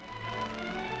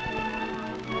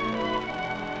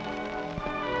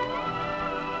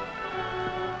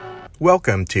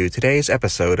Welcome to today's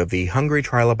episode of the Hungry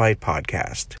Trilobite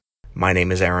podcast. My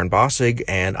name is Aaron Bossig,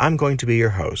 and I'm going to be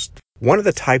your host. One of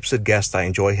the types of guests I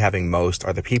enjoy having most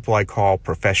are the people I call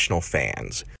professional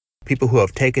fans. People who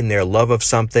have taken their love of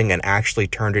something and actually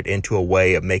turned it into a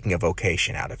way of making a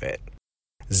vocation out of it.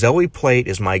 Zoe Plate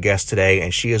is my guest today,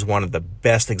 and she is one of the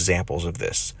best examples of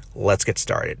this. Let's get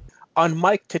started. On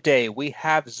mic today, we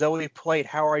have Zoe Plate.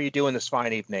 How are you doing this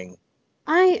fine evening?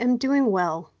 I am doing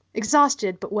well.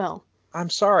 Exhausted, but well. I'm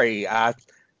sorry.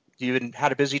 You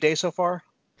had a busy day so far?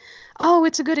 Oh,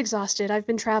 it's a good exhausted. I've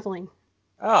been traveling.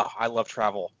 Oh, I love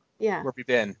travel. Yeah. Where have you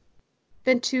been?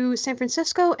 Been to San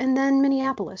Francisco and then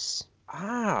Minneapolis.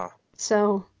 Ah.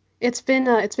 So it's been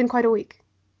quite a week.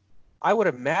 I would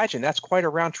imagine that's quite a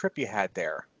round trip you had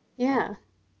there. Yeah.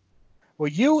 Well,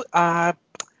 you have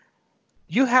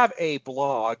a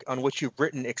blog on which you've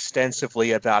written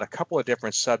extensively about a couple of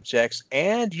different subjects,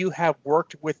 and you have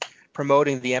worked with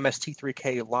promoting the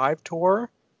MST3K live tour.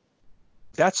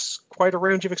 That's quite a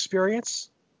range of experience.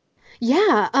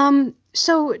 Yeah.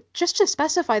 So just to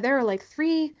specify, there are like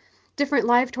 3 different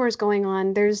live tours going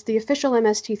on. There's the official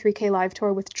MST3K live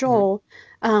tour with Joel.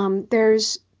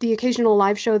 There's the occasional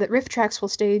live show that Riff Tracks will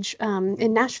stage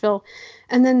in Nashville.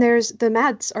 And then there's the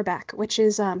Mads Are Back, which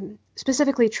is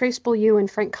specifically Trace Beaulieu and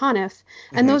Frank Conniff.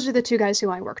 And those are the 2 guys who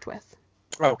I worked with.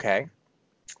 Okay.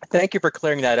 Thank you for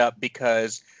clearing that up,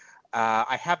 because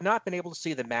I have not been able to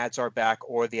see the Mads Are Back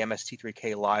or the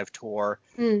MST3K live tour.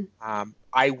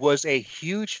 I was a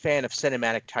huge fan of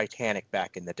Cinematic Titanic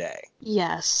back in the day.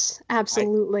 Yes,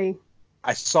 absolutely.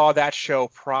 I saw that show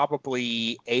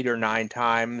probably 8 or 9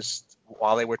 times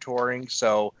while they were touring,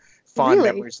 so fond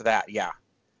memories of that, yeah.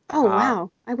 Oh, wow.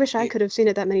 I wish I could have seen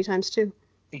it that many times, too.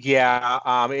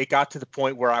 Yeah, it got to the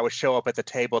point where I would show up at the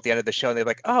table at the end of the show, and they'd be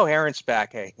like, oh, Aaron's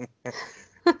back, hey.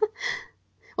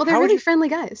 Well, they're really friendly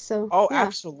guys, so. Oh, yeah.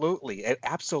 Absolutely.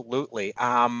 Absolutely.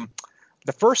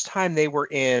 The first time they were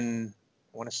in,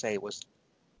 I want to say it was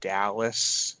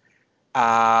Dallas,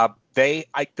 there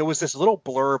was this little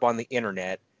blurb on the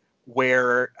internet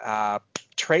where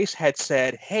Trace had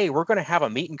said, hey, we're going to have a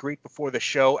meet and greet before the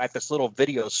show at this little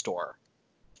video store.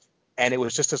 And it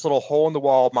was just this little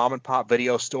hole-in-the-wall mom-and-pop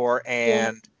video store,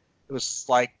 and it was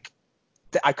like,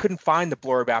 I couldn't find the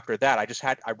blurb after that.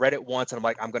 I read it once, and I'm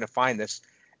like, I'm going to find this.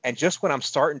 And just when I'm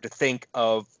starting to think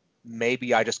of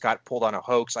maybe I just got pulled on a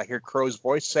hoax, I hear Crow's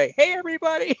voice say, hey,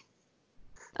 everybody.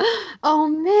 Oh,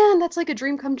 man, that's like a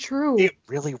dream come true. It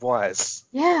really was.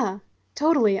 Yeah,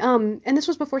 totally. And this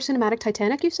was before Cinematic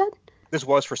Titanic, you said? This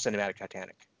was for Cinematic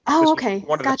Titanic. Oh, okay.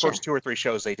 One of the first 2 or 3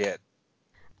 shows they did.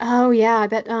 Oh, yeah, I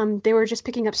bet they were just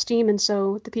picking up steam, and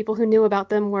so the people who knew about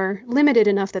them were limited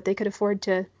enough that they could afford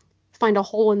to find a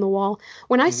hole in the wall.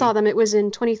 When I saw them, it was in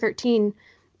 2013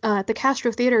 at the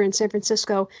Castro Theater in San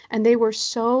Francisco, and they were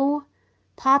so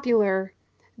popular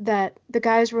that the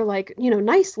guys were like,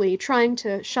 nicely trying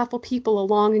to shuffle people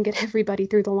along and get everybody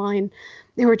through the line.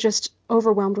 They were just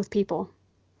overwhelmed with people.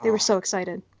 They were so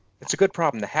excited. It's a good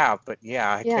problem to have, but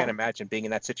I can't imagine being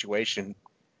in that situation.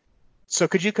 So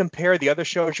could you compare the other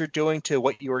shows you're doing to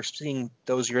what you were seeing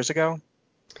those years ago?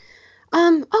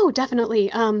 Oh,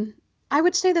 definitely. I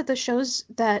would say that the shows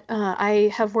that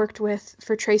I have worked with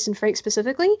for Trace and Frank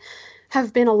specifically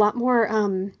have been a lot more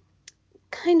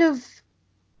kind of,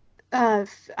 I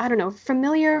don't know,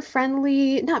 familiar,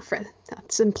 friendly,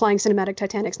 that's implying Cinematic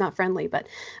Titanic's not friendly, but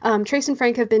Trace and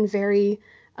Frank have been very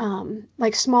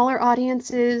like smaller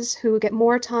audiences who get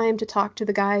more time to talk to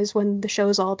the guys when the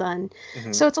show's all done.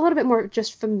 So it's a little bit more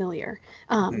just familiar.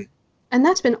 And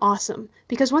that's been awesome,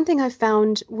 because one thing I've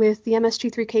found with the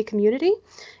MST3K community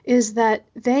is that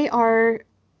they are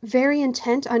very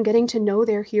intent on getting to know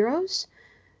their heroes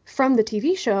from the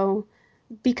TV show,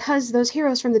 because those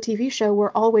heroes from the TV show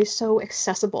were always so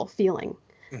accessible feeling.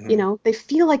 They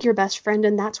feel like your best friend,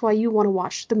 and that's why you want to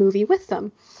watch the movie with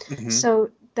them. So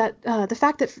that the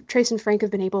fact that Trace and Frank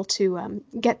have been able to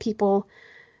get people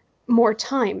more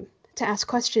time to ask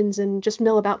questions and just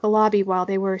mill about the lobby while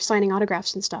they were signing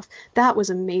autographs and stuff, that was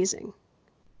amazing.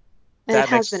 And it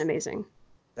has been amazing.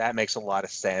 That makes a lot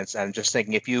of sense. I'm just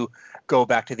thinking, if you go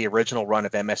back to the original run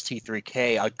of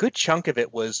MST3K, a good chunk of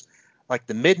it was like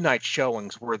the midnight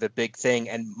showings were the big thing,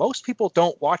 and most people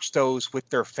don't watch those with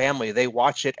their family. They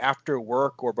watch it after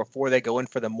work or before they go in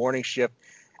for the morning shift.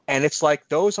 And it's like,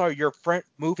 those are your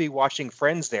movie watching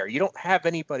friends there. You don't have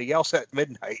anybody else at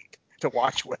midnight to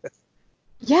watch with.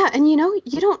 Yeah, and you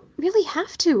don't really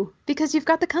have to, because you've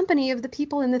got the company of the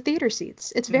people in the theater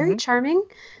seats. It's very charming.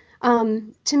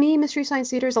 To me, Mystery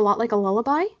Science Theater is a lot like a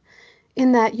lullaby,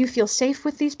 in that you feel safe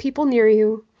with these people near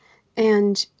you,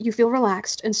 and you feel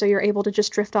relaxed, and so you're able to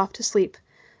just drift off to sleep.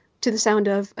 But when you're to the sound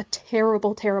of a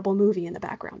terrible, terrible movie in the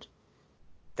background.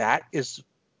 That is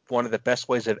one of the best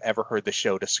ways I've ever heard the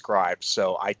show described.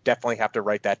 So I definitely have to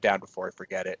write that down before I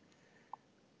forget it.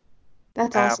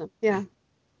 That's awesome. Yeah.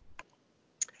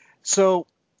 So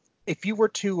if you were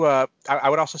to, I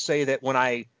would also say that when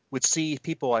I would see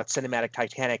people at Cinematic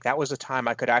Titanic, that was a time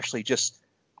I could actually just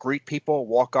greet people,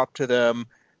 walk up to them,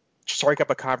 strike up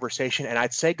a conversation, and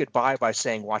I'd say goodbye by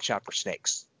saying, "Watch out for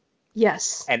snakes."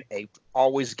 Yes. And they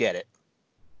always get it.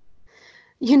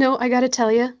 You know, I gotta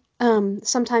tell you,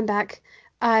 sometime back,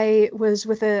 I was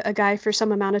with a guy for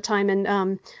some amount of time,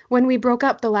 and when we broke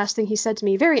up, the last thing he said to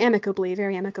me, very amicably,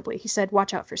 he said,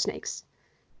 "Watch out for snakes."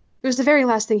 It was the very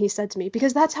last thing he said to me,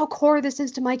 because that's how core this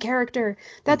is to my character.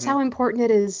 That's how important it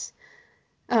is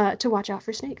to watch out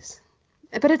for snakes.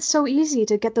 But it's so easy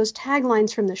to get those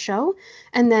taglines from the show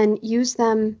and then use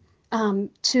them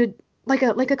to like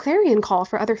a clarion call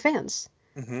for other fans.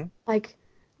 Mm-hmm. Like,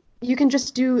 you can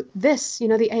just do this, the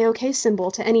AOK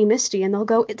symbol to any Misty, and they'll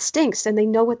go, "It stinks," and they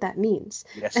know what that means.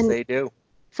 Yes, and they do.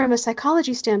 From a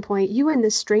psychology standpoint, you and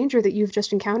this stranger that you've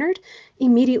just encountered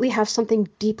immediately have something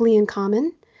deeply in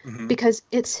common. Mm-hmm. Because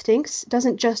 "it stinks"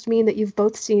 doesn't just mean that you've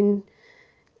both seen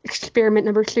experiment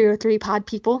number 303, Pod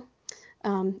People,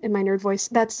 in my nerd voice.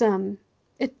 That's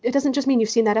it doesn't just mean you've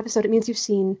seen that episode. It means you've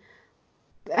seen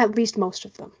at least most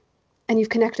of them, and you've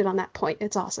connected on that point.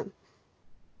 It's awesome.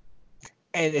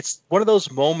 And it's one of those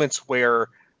moments where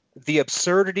the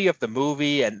absurdity of the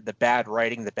movie and the bad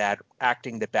writing, the bad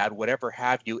acting, the bad whatever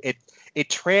have you, it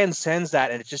transcends that,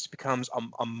 and it just becomes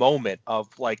a moment of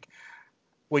like,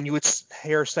 when you would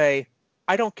hear say,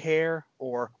 "I don't care,"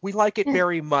 or "We like it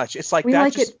very much." It's like, we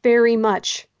like it very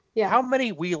much. Yeah. How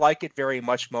many "we like it very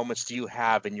much" moments do you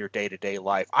have in your day-to-day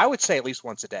life? I would say at least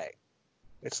once a day.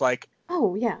 It's like,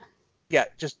 oh, yeah. Yeah,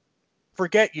 just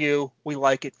forget you. We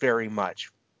like it very much.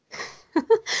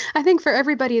 I think for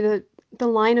everybody, the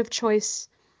line of choice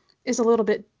is a little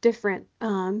bit different.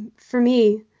 For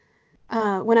me,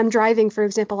 when I'm driving, for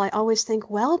example, I always think,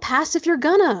 "Well, pass if you're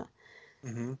gonna."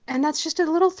 Mm-hmm. And that's just a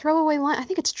little throwaway line. I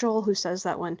think it's Joel who says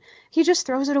that one. He just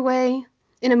throws it away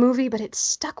in a movie, but it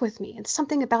stuck with me. And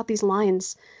something about these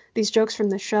lines, these jokes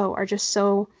from the show, are just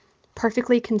so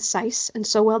perfectly concise and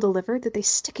so well delivered that they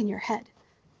stick in your head.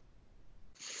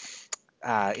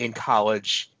 In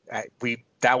college,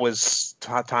 that was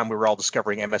time we were all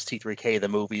discovering MST3K, the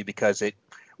movie, because it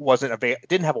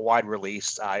didn't have a wide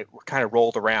release. I kind of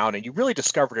rolled around, and you really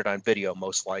discovered it on video,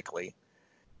 most likely.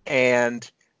 And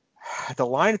the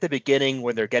line at the beginning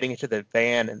when they're getting into the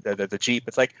van and the Jeep,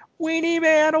 it's like, "Weenie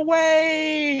Man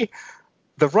away!"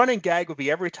 The running gag would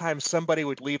be every time somebody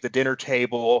would leave the dinner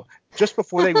table, just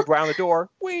before they would round the door,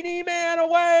 "Weenie Man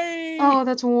away!" Oh,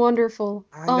 that's wonderful.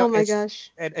 Oh my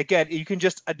gosh. And again, you can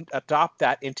just adopt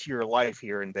that into your life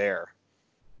here and there.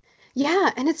 Yeah,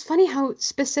 and it's funny how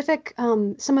specific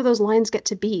some of those lines get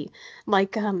to be.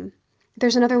 Like,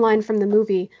 there's another line from the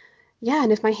movie, "Yeah,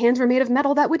 and if my hands were made of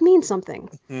metal, that would mean something."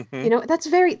 Mm-hmm.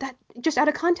 That just out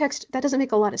of context, that doesn't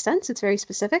make a lot of sense. It's very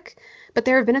specific. But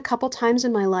there have been a couple times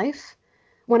in my life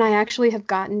when I actually have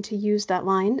gotten to use that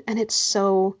line, and it's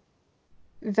so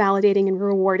validating and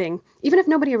rewarding, even if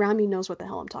nobody around me knows what the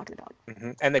hell I'm talking about.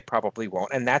 Mm-hmm. And they probably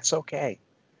won't, and that's okay.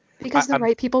 Because the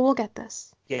right people will get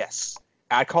this. Yes.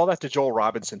 I call that the Joel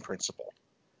Robinson principle.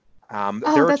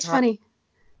 That's funny.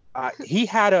 He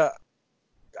had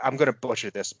I'm going to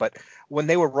butcher this, but when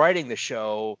they were writing the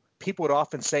show, people would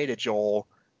often say to Joel,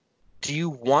 "Do you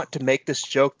want to make this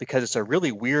joke because it's a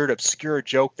really weird, obscure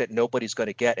joke that nobody's going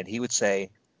to get?" And he would say,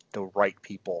 "The right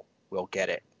people will get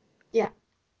it." Yeah.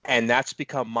 And that's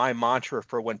become my mantra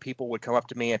for when people would come up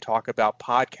to me and talk about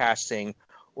podcasting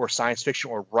or science fiction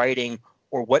or writing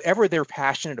or whatever they're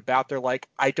passionate about. They're like,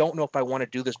 "I don't know if I want to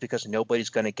do this because nobody's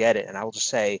going to get it." And I will just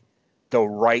say, the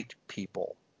right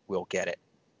people will get it.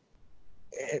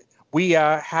 We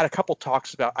had a couple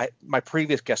talks about, my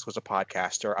previous guest was a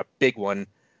podcaster, a big one.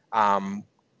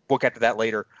 We'll get to that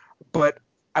later. But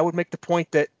I would make the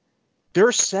point that there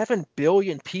are 7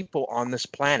 billion people on this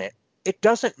planet. It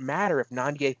doesn't matter if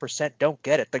 98% don't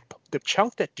get it. The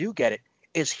chunk that do get it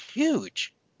is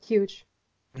huge. Huge.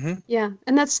 Mm-hmm. Yeah,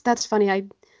 and that's funny. I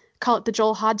call it the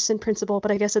Joel Hodgson principle,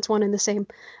 but I guess it's one and the same.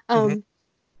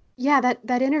 Yeah,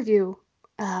 that interview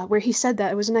where he said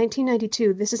that, it was in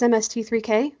 1992. This is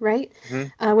MST3K, right?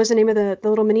 Mm-hmm. Was the name of the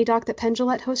little mini doc that Penn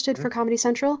Jillette hosted for Comedy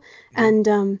Central. Mm-hmm.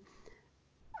 And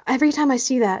every time I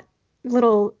see that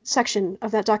little section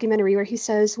of that documentary where he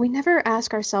says, "We never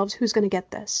ask ourselves who's going to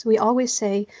get this. We always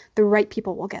say the right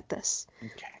people will get this."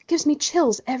 Okay. It gives me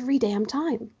chills every damn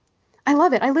time. I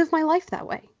love it. I live my life that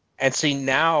way. And see,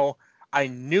 now I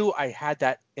knew I had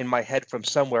that in my head from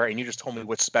somewhere, and you just told me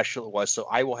what special it was. So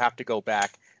I will have to go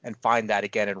back and find that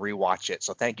again and rewatch it.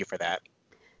 So thank you for that.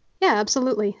 Yeah,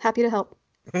 absolutely. Happy to help.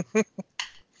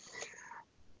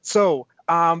 So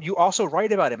you also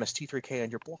write about MST3K on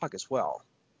your blog as well.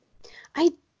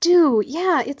 I do.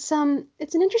 Yeah, it's an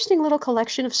interesting little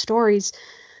collection of stories.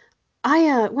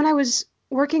 When I was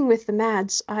working with the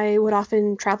Mads, I would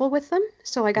often travel with them,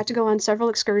 so I got to Mhm. go on several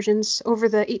excursions over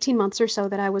the 18 months or so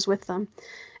that I was with them,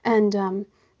 and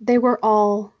they were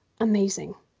all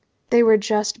amazing. They were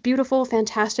just beautiful,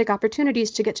 fantastic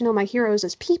opportunities to get to know my heroes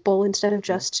as people instead of Mhm.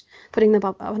 just putting them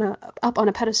up on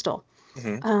a pedestal.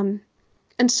 Mhm. Um,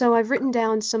 and so I've written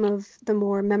down some of the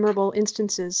more memorable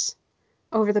instances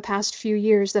over the past few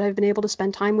years that I've been able to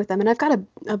spend time with them. And I've got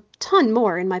a ton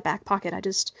more in my back pocket. I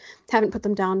just haven't put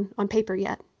them down on paper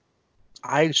yet.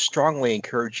 I strongly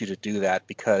encourage you to do that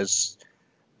because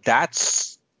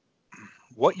that's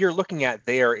what you're looking at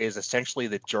there is essentially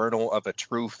the journal of a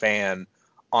true fan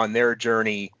on their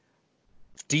journey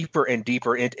deeper and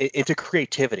deeper into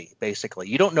creativity, basically.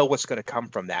 You don't know what's going to come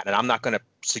from that. And I'm not going to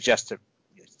suggest to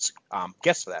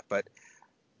guess for that, but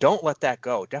don't let that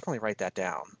go. Definitely write that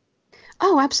down.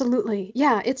 Oh, absolutely.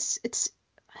 Yeah,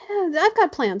 I've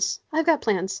got plans. I've got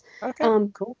plans. Okay,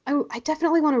 Um, cool. I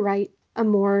definitely want to write a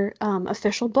more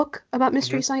official book about Hmm.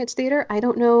 Mystery Science Theater. I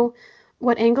don't know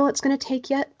what angle it's going to take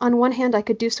yet. On one hand, I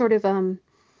could do sort of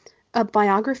a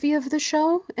biography of the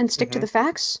show and stick to Hmm. the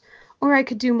facts, or I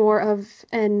could do more of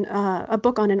a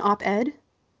book on an op-ed,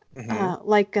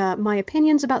 Hmm. my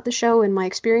opinions about the show and my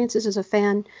experiences as a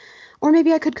fan. Or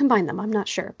maybe I could combine them. I'm not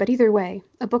sure. But either way,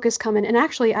 a book is coming. And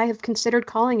actually, I have considered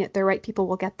calling it The Right People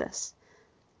Will Get This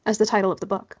as the title of the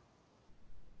book.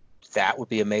 That would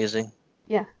be amazing.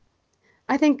 Yeah.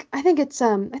 I think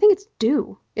it's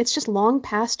due. It's just long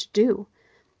past due.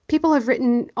 People have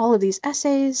written all of these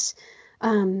essays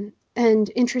and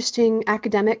interesting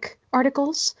academic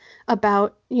articles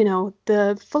about,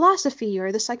 the philosophy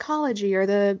or the psychology or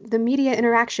the media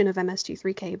interaction of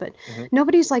MST3K, but Hmm.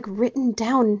 nobody's like written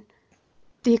down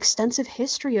the extensive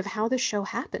history of how the show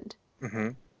happened. Hmm.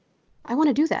 I want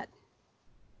to do that.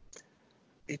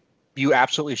 You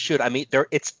absolutely should. I mean,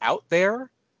 it's out there.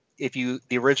 If you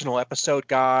the original episode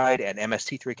guide and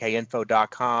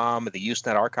mst3kinfo.com, the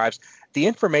Usenet archives, the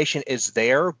information is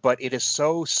there, but it is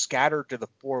so scattered to the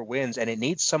four winds, and it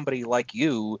needs somebody like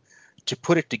you to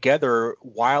put it together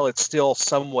while it's still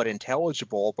somewhat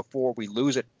intelligible before we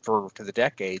lose it for to the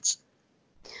decades.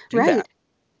 Do Right. that.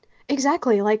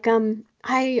 Exactly.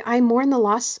 I mourn the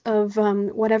loss of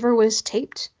whatever was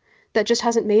taped that just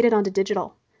hasn't made it onto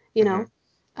digital, you Hmm.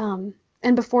 know?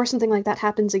 And before something like that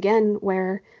happens again,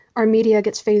 where our media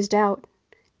gets phased out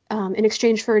in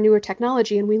exchange for a newer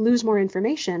technology and we lose more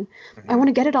information, I Hmm. want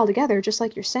to get it all together, just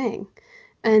like you're saying.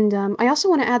 And I also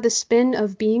want to add the spin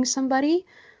of being somebody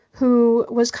who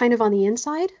was kind of on the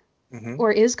inside Hmm.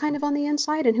 or is kind of on the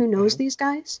inside and who knows Hmm. these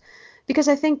guys. Because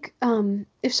I think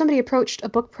if somebody approached a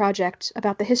book project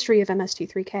about the history of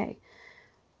MST3K,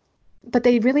 but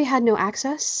they really had no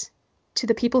access to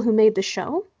the people who made the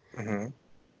show, Hmm.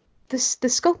 the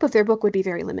scope of their book would be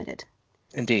very limited.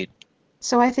 Indeed.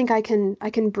 So I think I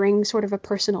can bring sort of a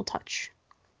personal touch.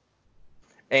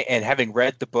 And having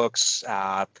read the books,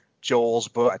 Joel's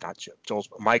book, not Joel's,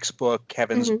 Mike's book,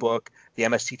 Kevin's Hmm. book, the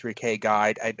MST3K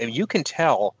guide, I mean, you can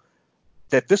tell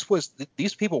that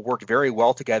these people worked very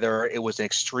well together. It was an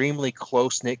extremely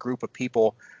close knit group of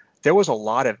people. There was a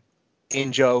lot of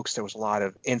in jokes. There was a lot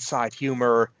of inside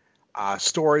humor,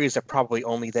 stories that probably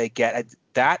only they get.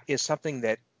 That is something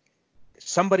that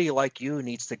somebody like you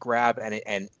needs to grab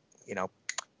and you know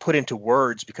put into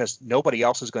words because nobody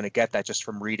else is going to get that just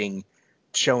from reading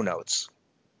show notes.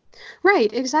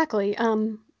 Right, exactly.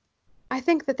 I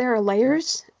think that there are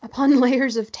layers upon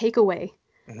layers of takeaway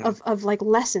Hmm. of like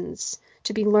lessons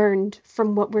to be learned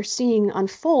from what we're seeing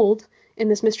unfold in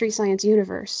this mystery science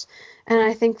universe. And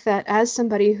I think that as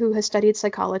somebody who has studied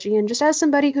psychology and just as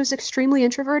somebody who's extremely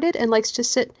introverted and likes to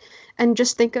sit and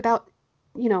just think about,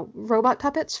 robot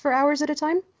puppets for hours at a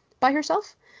time by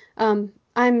herself, I'm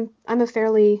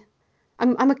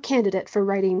a candidate for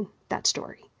writing that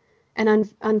story. And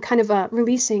I'm kind of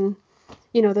releasing,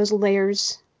 those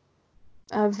layers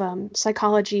of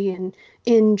psychology and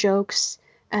in jokes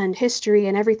and history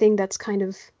and everything that's kind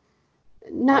of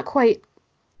not quite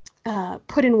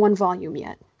put in one volume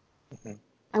yet. Hmm.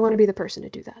 I want to be the person to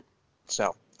do that.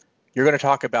 So you're going to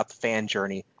talk about the fan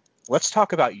journey. Let's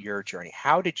talk about your journey.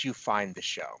 How did you find the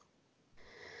show?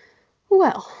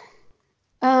 Well,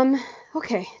 um,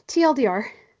 okay, TLDR,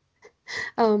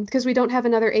 because we don't have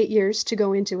another 8 years to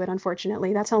go into it,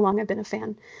 unfortunately. That's how long I've been a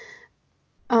fan.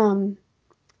 Um,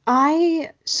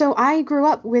 I grew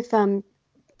up with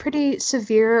pretty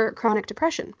severe chronic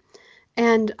depression,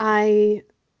 and I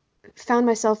found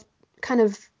myself kind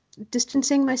of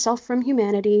distancing myself from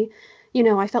humanity.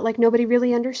 I felt like nobody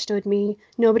really understood me.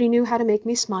 Nobody knew how to make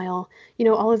me smile.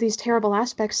 All of these terrible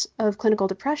aspects of clinical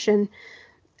depression.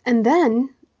 And then,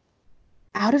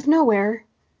 out of nowhere,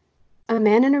 a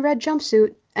man in a red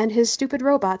jumpsuit and his stupid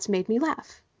robots made me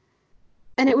laugh.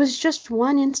 And it was just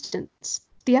one instance.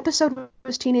 The episode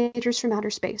was Teenagers from Outer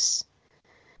Space.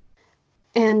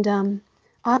 And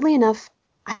oddly enough,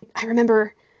 I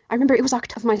remember it was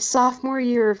October of my sophomore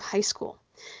year of high school.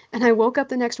 And I woke up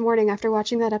the next morning after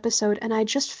watching that episode, and I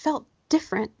just felt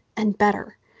different and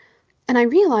better. And I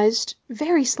realized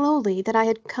very slowly that I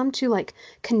had come to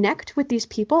connect with these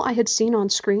people I had seen on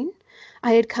screen.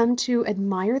 I had come to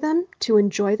admire them, to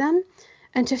enjoy them,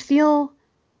 and to feel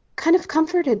kind of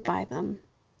comforted by them.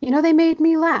 They made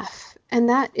me laugh, and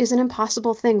that is an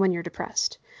impossible thing when you're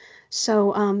depressed.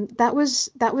 So that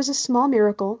was a small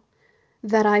miracle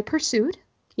that I pursued.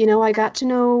 I got to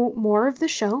know more of the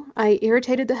show. I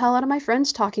irritated the hell out of my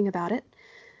friends talking about it.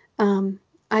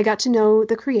 I got to know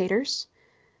the creators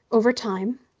over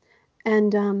time,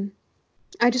 and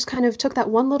I just kind of took that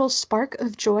one little spark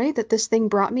of joy that this thing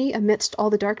brought me amidst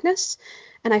all the darkness,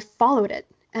 and I followed it,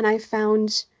 and I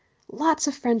found lots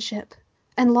of friendship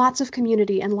and lots of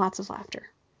community and lots of laughter.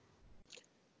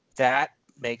 That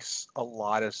makes a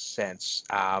lot of sense.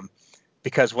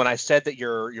 Because when I said that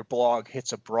your blog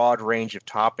hits a broad range of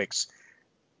topics,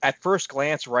 at first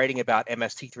glance, writing about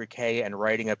MST3K and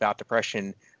writing about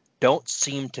depression don't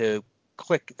seem to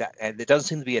click, that, and it doesn't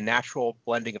seem to be a natural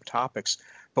blending of topics.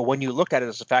 But when you look at it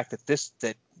as the fact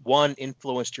that one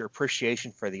influenced your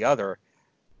appreciation for the other,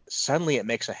 suddenly it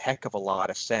makes a heck of a lot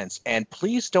of sense. And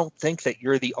please don't think that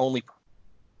you're the only person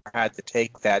who had to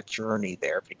take that journey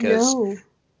there, because No.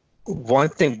 One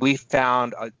thing we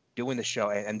found doing the show,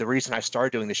 and the reason I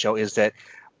started doing the show, is that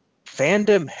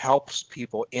fandom helps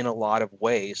people in a lot of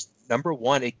ways. Number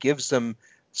one, it gives them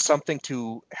something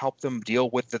to help them deal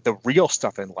with the real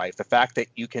stuff in life. The fact that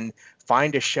you can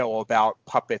find a show about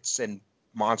puppets and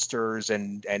monsters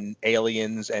and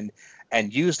aliens and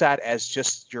use that as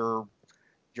just your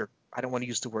I don't want to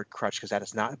use the word crutch, because that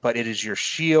is not, but it is your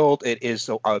shield. It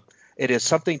is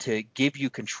something to give you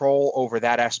control over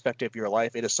that aspect of your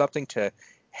life. It is something to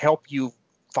help you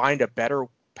find a better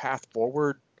path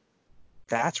forward.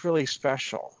 That's really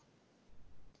special.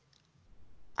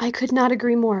 I could not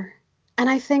agree more. And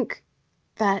I think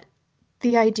that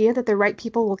the idea that the right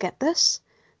people will get this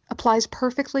applies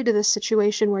perfectly to this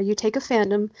situation where you take a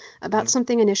fandom about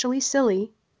something initially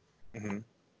silly,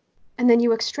 and then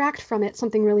you extract from it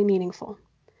something really meaningful.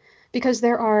 Because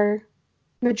there are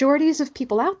majorities of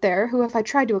people out there who, if I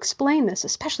tried to explain this,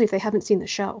 especially if they haven't seen the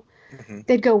show,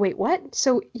 they'd go, wait, what?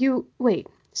 So you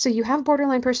have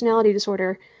borderline personality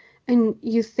disorder, and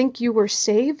you think you were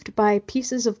saved by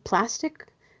pieces of plastic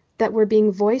that were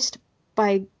being voiced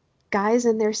by guys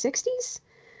in their 60s?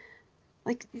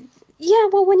 Yeah,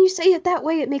 well, when you say it that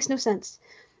way, it makes no sense.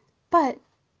 But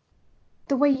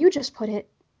the way you just put it,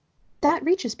 that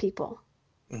reaches people.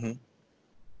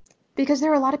 Because there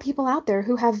are a lot of people out there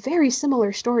who have very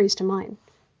similar stories to mine.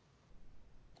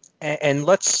 And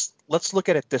let's look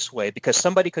at it this way, because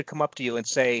somebody could come up to you and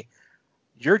say,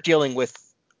 you're dealing with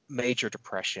major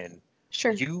depression.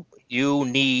 Sure. You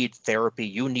need therapy,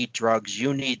 you need drugs,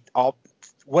 you need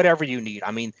whatever you need.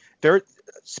 I mean,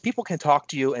 people can talk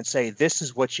to you and say, this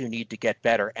is what you need to get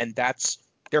better, and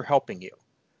they're helping you.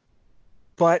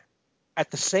 But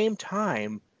at the same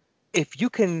time, if you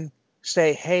can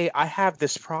say, hey, I have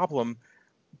this problem,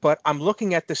 but I'm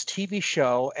looking at this TV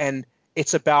show and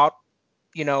it's about,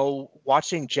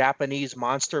 watching Japanese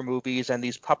monster movies and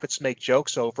these puppets make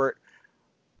jokes over it,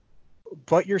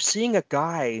 but you're seeing a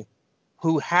guy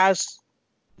who has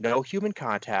no human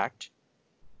contact.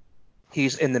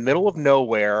 He's in the middle of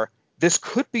nowhere. This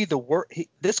could be the worst.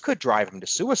 This could drive him to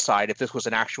suicide if this was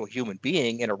an actual human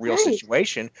being in a real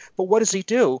situation. But what does he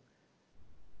do?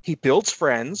 He builds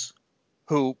friends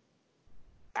who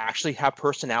actually have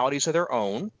personalities of their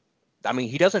own. I mean,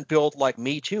 he doesn't build like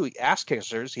Me Too ass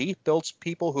kissers. He builds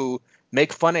people who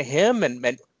make fun of him.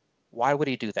 And why would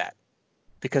he do that?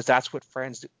 Because that's what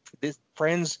friends do.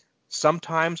 Friends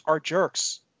sometimes are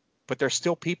jerks, but they're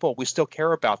still people. We still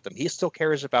care about them. He still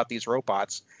cares about these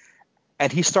robots.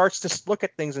 And he starts to look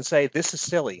at things and say, this is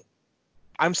silly.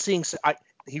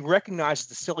 He recognizes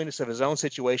the silliness of his own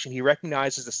situation. He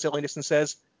recognizes the silliness and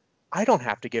says, I don't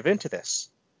have to give in to this.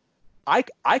 I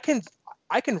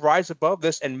can rise above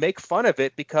this and make fun of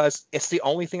it because it's the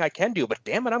only thing I can do, but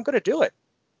damn it, I'm going to do it.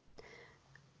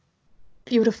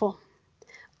 Beautiful.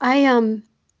 I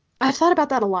I've thought about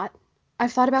that a lot.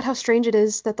 I've thought about how strange it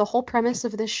is that the whole premise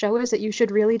of this show is that you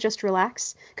should really just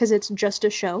relax because it's just a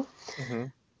show. Hmm.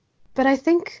 But I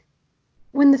think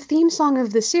when the theme song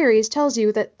of the series tells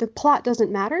you that the plot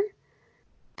doesn't matter,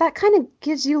 that kind of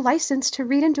gives you license to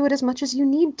read into it as much as you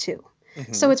need to.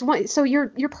 Hmm. So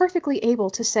you're perfectly able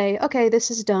to say, okay,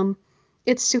 this is dumb.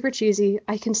 It's super cheesy.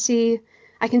 I can see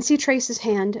Trace's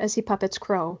hand as he puppets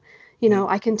Crow. Hmm.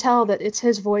 I can tell that it's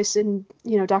his voice in,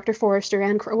 Dr. Forrester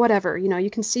and Crow, whatever. You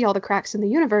can see all the cracks in the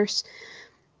universe.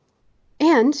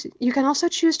 And you can also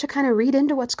choose to kind of read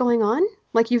into what's going on,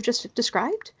 like you've just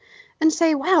described, and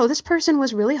say, wow, this person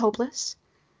was really hopeless.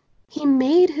 He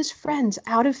made his friends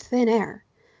out of thin air,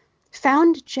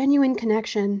 found genuine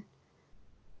connection,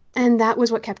 and that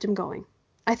was what kept him going.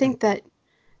 I think that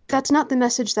that's not the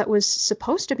message that was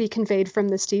supposed to be conveyed from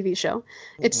this TV show.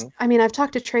 Hmm. I mean, I've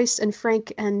talked to Trace and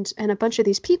Frank and a bunch of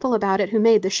these people about it who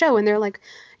made the show, and they're like,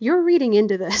 "You're reading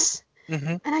into this," Hmm.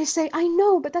 and I say, "I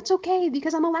know, but that's okay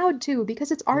because I'm allowed to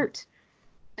because it's Hmm. art."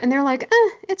 And they're like,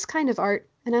 it's kind of art,"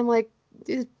 and I'm like,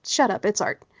 "Shut up, it's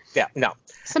art." Yeah, no,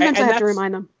 Sometimes I and have to that's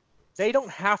remind them. they don't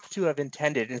have to have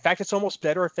intended. In fact, it's almost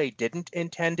better if they didn't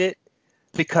intend it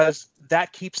because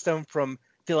that keeps them from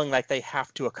feeling like they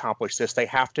have to accomplish this. They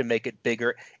have to make it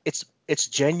bigger. It's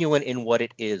genuine in what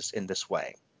it is in this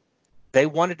way. They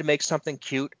wanted to make something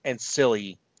cute and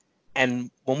silly,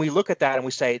 and when we look at that and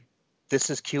we say this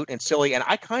is cute and silly, and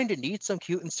I kind of need some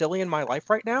cute and silly in my life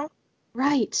right now.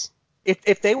 Right.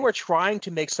 If they were trying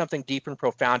to make something deep and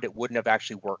profound, it wouldn't have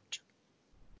actually worked.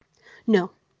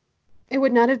 No, it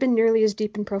would not have been nearly as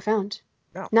deep and profound.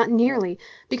 No. Not nearly.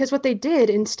 Because what they did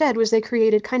instead was they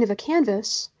created kind of a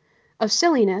canvas of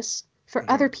silliness for Hmm.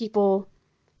 other people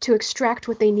to extract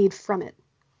what they need from it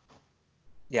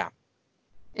Yeah.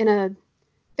 in a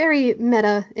very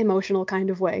meta emotional kind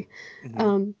of way. Hmm.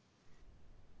 Um,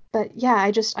 but yeah,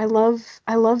 I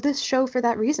love this show for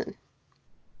that reason.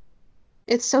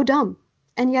 It's so dumb,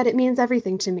 and yet it means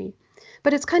everything to me.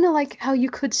 But it's kind of like how you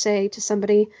could say to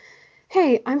somebody,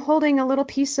 "Hey, I'm holding a little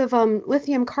piece of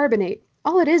lithium carbonate."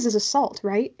 All it is a salt,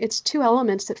 right? It's two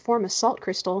elements that form a salt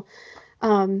crystal.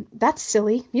 That's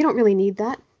silly. You don't really need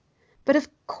that. But of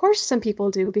course, some people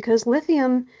do because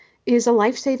lithium is a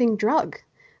life-saving drug.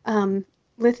 Um,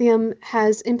 Lithium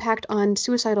has impact on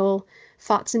suicidal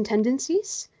thoughts and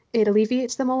tendencies. It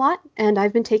alleviates them a lot, and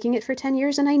I've been taking it for 10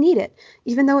 years and I need it,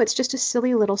 even though it's just a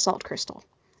silly little salt crystal.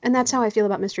 And that's Hmm. how I feel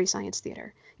about Mystery Science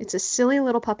Theater. It's a silly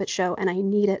little puppet show, and I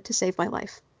need it to save my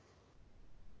life.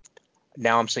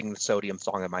 Now I'm singing the Sodium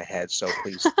song in my head, so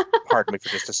please pardon me for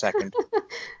just a second.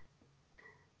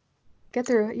 Get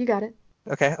through it. You got it.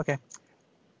 Okay, okay.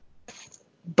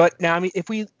 But now, I mean, if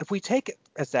we take it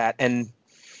as that, and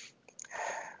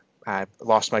I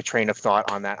lost my train of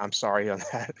thought on that. I'm sorry on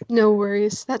that. No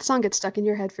worries. That song gets stuck in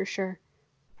your head for sure.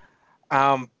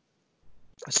 Um,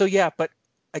 so yeah, but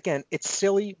again, it's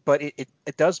silly, but it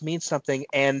does mean something,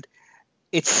 and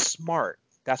it's smart.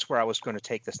 That's where I was going to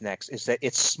take this next. Is that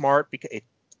it's smart because it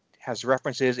has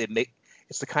references.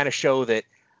 It's the kind of show that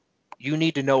you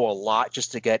need to know a lot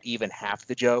just to get even half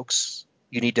the jokes.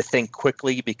 You need to think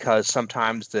quickly because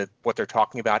sometimes what they're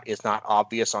talking about is not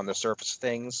obvious on the surface of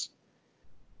things.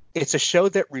 It's a show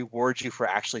that rewards you for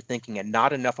actually thinking, and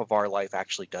not enough of our life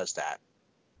actually does that.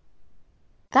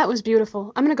 That was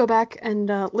beautiful. I'm going to go back and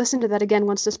listen to that again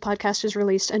once this podcast is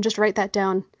released and just write that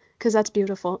down because that's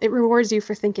beautiful. It rewards you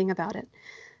for thinking about it.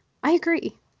 I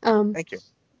agree. Thank you.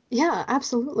 Yeah,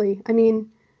 absolutely. I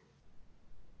mean,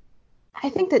 I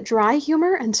think that dry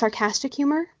humor and sarcastic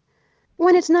humor,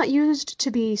 when it's not used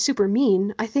to be super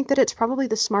mean, I think that it's probably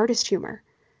the smartest humor.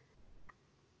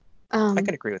 I Um,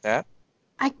 can agree with that.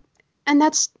 I and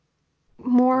that's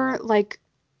more like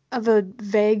of a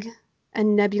vague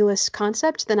and nebulous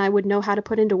concept than I would know how to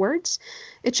put into words.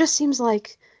 It just seems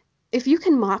like if you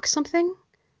can mock something,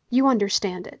 you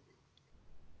understand it.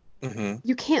 Hmm.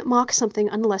 You can't mock something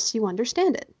unless you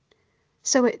understand it.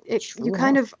 So you True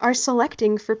kind enough. of are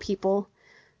selecting for people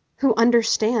who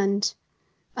understand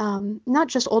not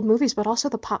just old movies, but also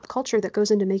the pop culture that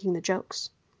goes into making the jokes.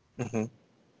 Hmm.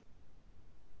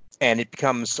 And it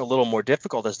becomes a little more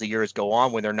difficult as the years go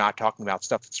on when they're not talking about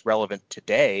stuff that's relevant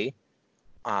today.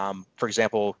 For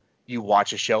example, you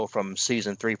watch a show from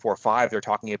season 3, 4, 5, they're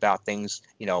talking about things,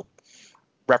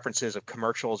 references of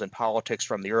commercials and politics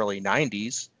from the early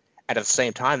 90s. And at the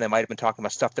same time, they might have been talking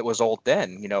about stuff that was old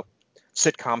then,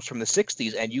 sitcoms from the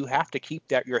 60s. And you have to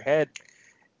keep your head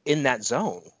in that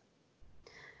zone.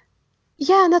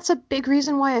 Yeah, and that's a big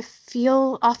reason why I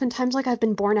feel oftentimes like I've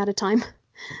been born out of time.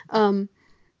 Um,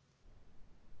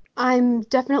 I'm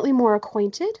definitely more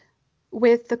acquainted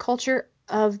with the culture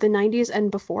of the 90s and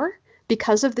before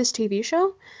because of this TV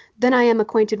show than I am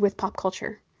acquainted with pop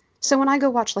culture. So when I go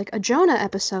watch like a Jonah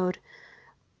episode,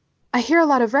 I hear a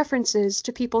lot of references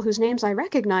to people whose names I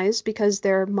recognize because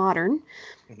they're modern,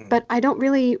 Mm-hmm. but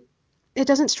it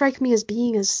doesn't strike me as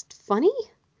being as funny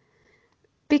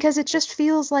because it just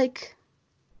feels like,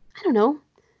 I don't know,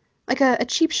 like a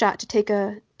cheap shot to take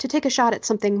a shot at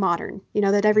something modern,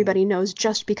 that everybody knows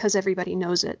just because everybody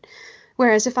knows it.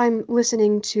 Whereas if I'm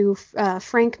listening to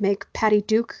Frank make Patty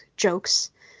Duke jokes,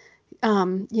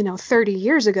 30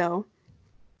 years ago,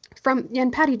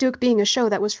 and Patty Duke being a show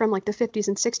that was from like the 50s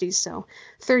and 60s, so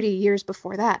 30 years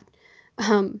before that,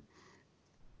 um,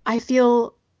 I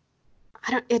feel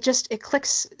it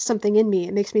clicks something in me.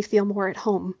 It makes me feel more at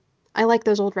home. I like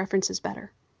those old references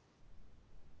better.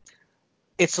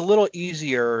 It's a little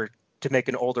easier to make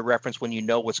an older reference when you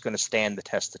know what's going to stand the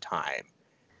test of time.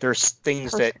 There's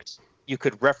things Perfect. that you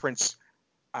could reference,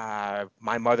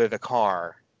 My Mother the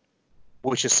Car,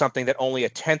 which is something that only a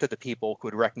tenth of the people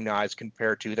could recognize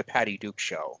compared to the Patty Duke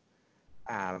show.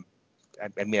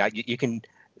 You can.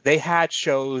 They had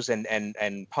shows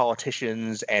and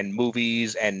politicians and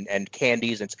movies and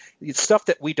candies and stuff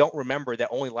that we don't remember that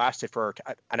only lasted for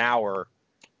an hour.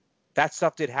 That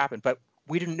stuff did happen, but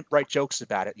we didn't write jokes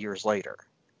about it years later.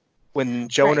 When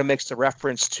Jonah Right. makes a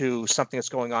reference to something that's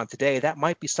going on today, that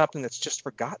might be something that's just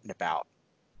forgotten about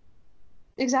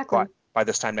Exactly. by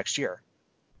this time next year.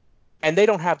 And they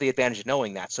don't have the advantage of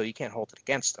knowing that, so you can't hold it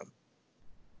against them.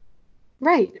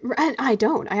 Right. And I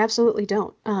don't. I absolutely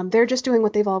don't. They're just doing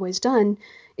what they've always done,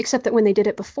 except that when they did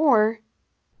it before,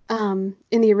 in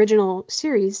the original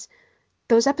series,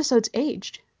 those episodes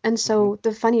aged. And so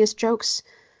the funniest jokes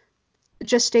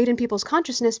just stayed in people's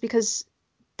consciousness because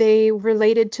they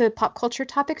related to pop culture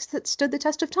topics that stood the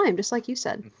test of time, just like you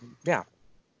said. Yeah.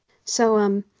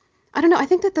 So, I don't know. I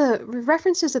think that the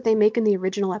references that they make in the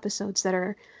original episodes that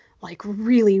are like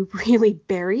really, really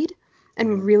buried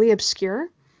and really obscure,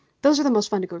 those are the most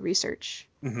fun to go research.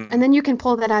 And then you can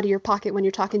pull that out of your pocket when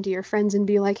you're talking to your friends and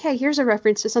be like, hey, here's a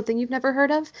reference to something you've never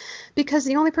heard of, because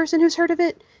the only person who's heard of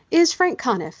it is Frank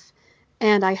Conniff,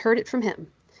 and I heard it from him.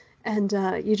 And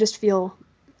you just feel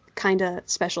kind of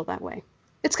special that way.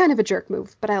 It's kind of a jerk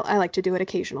move, but I like to do it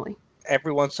occasionally.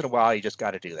 Every once in a while, you just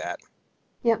got to do that.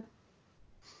 Yep.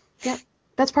 Yep.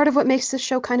 That's part of what makes this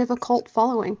show kind of a cult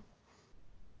following.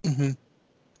 That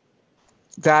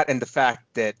and the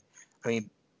fact that,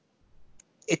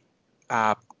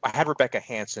 I had Rebecca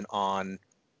Hanson on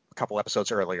a couple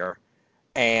episodes earlier,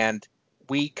 and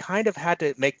we kind of had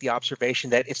to make the observation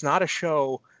that it's not a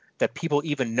show that people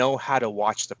even know how to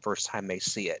watch the first time they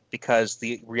see it, because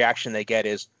the reaction they get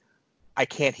is, I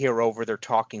can't hear over their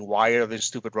talking. Why are they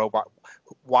stupid robot?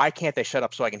 Why can't they shut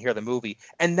up so I can hear the movie?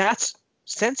 And that's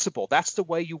sensible. That's the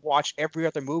way you watch every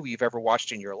other movie you've ever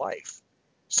watched in your life.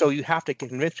 So you have to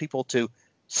convince people to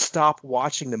stop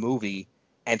watching the movie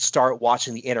and start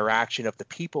watching the interaction of the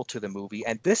people to the movie.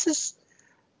 And it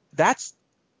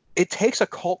takes a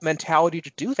cult mentality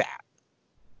to do that.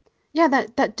 Yeah,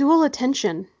 that dual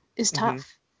attention is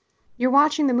tough. You're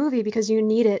watching the movie because you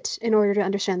need it in order to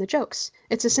understand the jokes.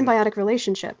 It's a symbiotic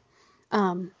relationship.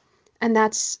 And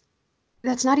that's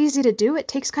not easy to do. It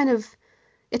takes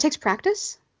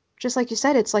practice. Just like you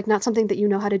said, it's like not something that you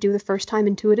know how to do the first time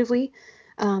intuitively,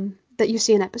 that you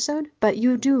see an episode, but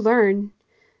you do learn.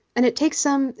 And it takes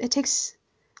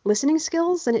listening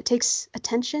skills, and it takes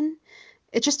attention.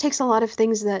 It just takes a lot of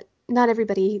things that not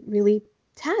everybody really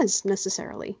has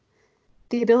necessarily.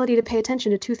 The ability to pay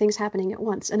attention to two things happening at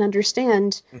once and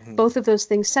understand both of those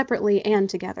things separately and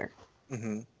together.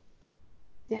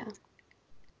 Yeah.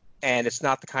 And it's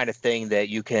not the kind of thing that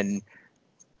you can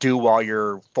do while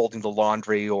you're folding the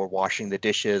laundry or washing the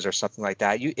dishes or something like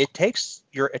that. It takes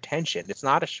your attention. It's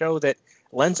not a show that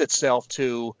lends itself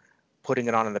to putting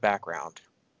it on in the background.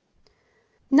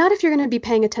 Not if you're going to be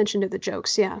paying attention to the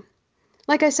jokes, yeah.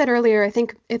 Like I said earlier, I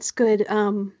think it's good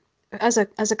as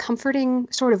a comforting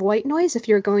sort of white noise if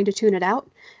you're going to tune it out.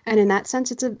 And in that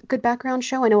sense, it's a good background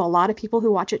show. I know a lot of people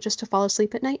who watch it just to fall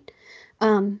asleep at night,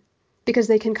 because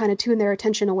they can kind of tune their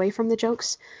attention away from the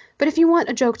jokes. But if you want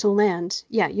a joke to land,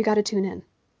 yeah, you got to tune in.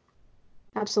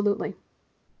 Absolutely.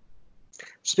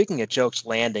 Speaking of jokes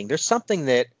landing, there's something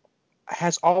that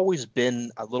has always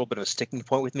been a little bit of a sticking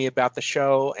point with me about the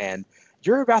show, and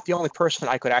you're about the only person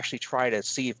I could actually try to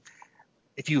see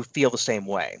if you feel the same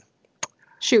way.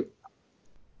 Shoot.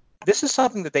 This is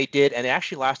something that they did, and it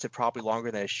actually lasted probably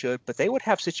longer than it should, but they would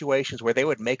have situations where they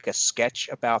would make a sketch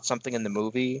about something in the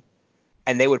movie,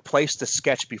 and they would place the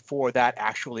sketch before that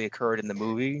actually occurred in the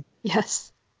movie.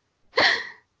 Yes.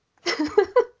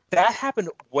 That happened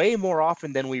way more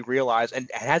often than we realize, and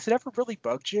has it ever really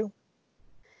bugged you?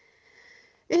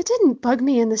 It didn't bug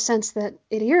me in the sense that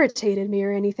it irritated me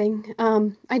or anything.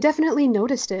 I definitely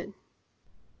noticed it.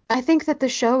 I think that the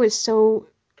show is so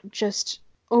just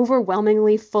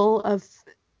overwhelmingly full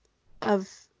of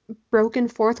broken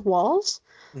fourth walls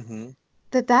Hmm.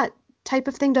 that that type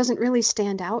of thing doesn't really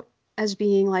stand out as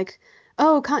being like,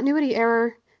 oh, continuity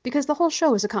error, because the whole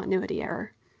show is a continuity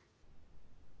error.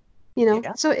 You know,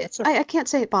 Yeah, so that's a I can't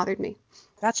say it bothered me.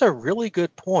 that's a really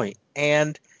good point.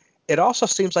 And it also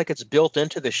seems like it's built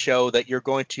into the show that you're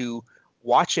going to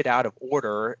watch it out of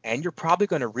order and you're probably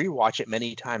going to rewatch it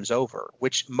many times over,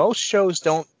 which most shows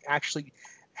don't actually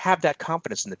have that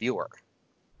confidence in the viewer.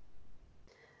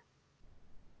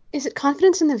 Is it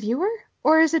confidence in the viewer,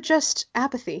 or is it just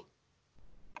apathy?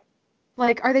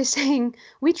 Like, are they saying,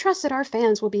 we trust that our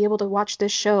fans will be able to watch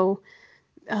this show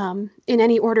in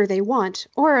any order they want?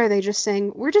 Or are they just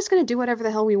saying, we're just going to do whatever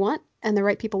the hell we want and the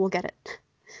right people will get it?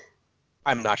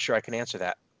 I'm not sure I can answer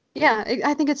that. Yeah,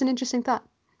 I think it's an interesting thought.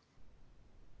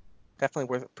 Definitely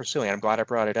worth pursuing. I'm glad I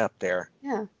brought it up there.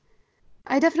 Yeah.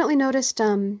 I definitely noticed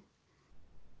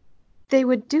they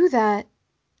would do that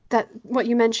what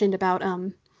you mentioned about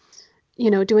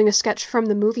doing a sketch from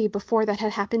the movie before that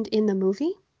had happened in the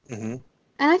movie. Hmm.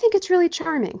 And I think it's really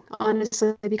charming,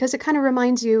 honestly, because it kind of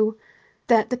reminds you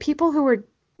that the people who were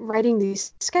writing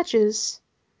these sketches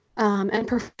and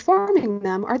performing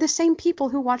them are the same people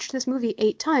who watched this movie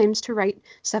 8 times to write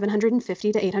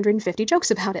 750 to 850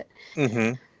 jokes about it.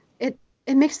 Hmm.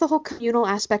 It makes the whole communal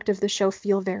aspect of the show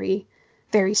feel very,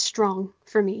 very strong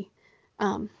for me,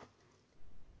 um,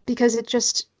 because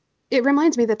it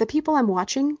reminds me that the people I'm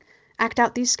watching act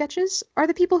out these sketches are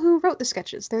the people who wrote the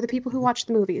sketches. They're the people who watched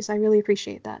the movies. I really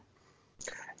appreciate that.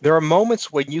 There are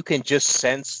moments when you can just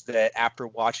sense that after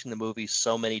watching the movie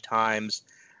so many times,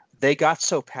 they got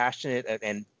so passionate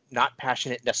and not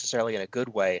passionate necessarily in a good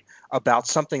way about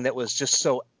something that was just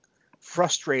so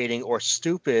frustrating or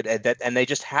stupid and they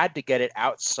just had to get it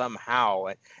out somehow.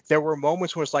 There were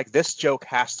moments where it's like this joke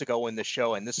has to go in the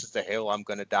show and this is the hill I'm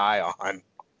going to die on.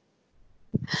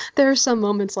 There are some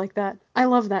moments like that. I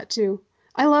love that too.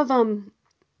 I love um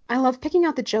I love picking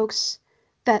out the jokes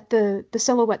that the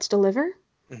silhouettes deliver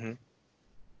Hmm.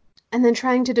 and then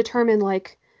trying to determine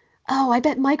like, oh, I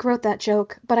bet Mike wrote that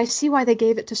joke, but I see why they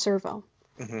gave it to Servo.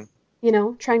 Hmm.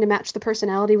 Trying to match the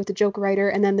personality with the joke writer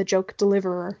and then the joke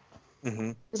deliverer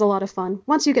Hmm. is a lot of fun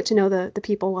once you get to know the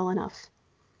people well enough.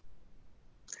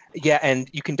 Yeah, and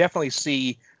you can definitely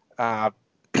see uh,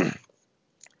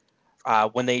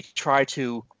 when they try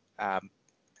to how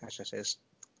should I say this?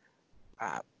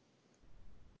 Uh,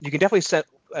 you can definitely set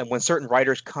when certain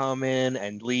writers come in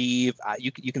and leave.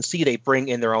 You can see they bring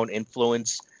in their own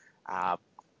influence. Uh,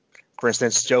 for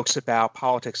instance, jokes about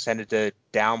politics tended to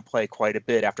downplay quite a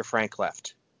bit after Frank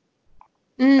left.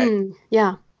 And,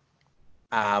 Yeah.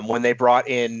 when they brought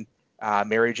in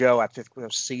Mary Jo, I think it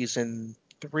was season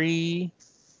three.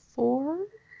 4?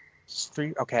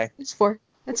 Three, okay, It's 4.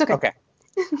 It's okay. okay.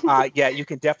 Yeah, you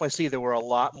can definitely see there were a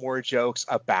lot more jokes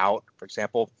about, for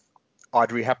example,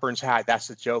 Audrey Hepburn's hat. That's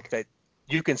a joke that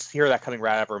you can hear that coming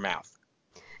right out of her mouth.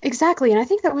 Exactly, and I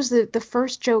think that was the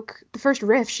first joke, the first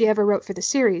riff she ever wrote for the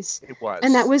series, It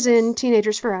and that was. was in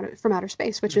Teenagers from Outer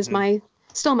Space, which is Hmm.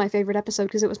 still my favorite episode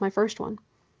because it was my first one.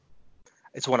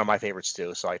 It's one of my favorites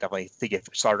too, so I definitely think it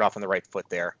started off on the right foot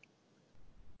there.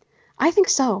 I think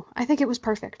so. I think it was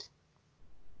perfect.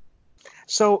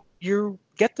 So you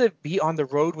get to be on the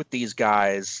road with these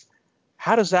guys.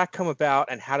 How does that come about,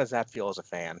 and how does that feel as a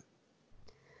fan?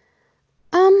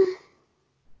 Um,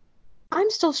 I'm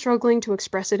still struggling to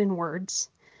express it in words.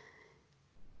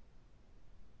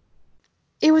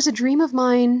 It was a dream of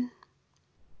mine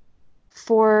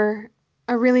for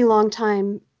a really long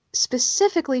time,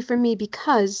 specifically for me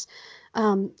because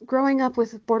growing up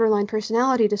with borderline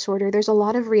personality disorder, there's a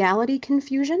lot of reality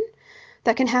confusion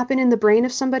that can happen in the brain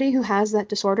of somebody who has that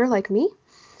disorder, like me.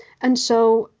 And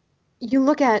so you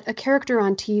look at a character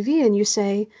on TV and you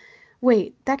say,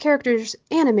 wait, that character's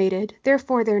animated,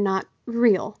 therefore they're not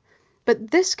real. But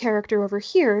this character over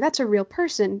here, that's a real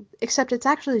person, except it's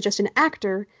actually just an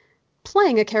actor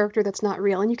playing a character that's not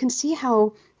real. And you can see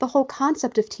how the whole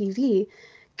concept of TV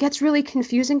gets really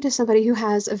confusing to somebody who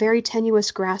has a very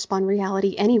tenuous grasp on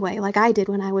reality anyway, like I did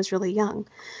when I was really young.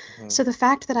 Mhm. So the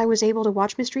fact that I was able to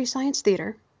watch Mystery Science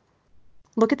Theater,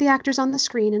 look at the actors on the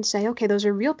screen and say, okay, those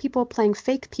are real people playing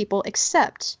fake people,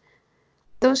 except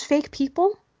those fake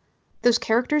people, those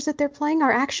characters that they're playing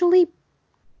are actually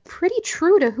pretty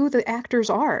true to who the actors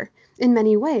are in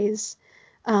many ways.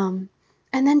 Um,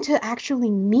 and then to actually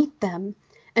meet them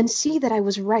and see that I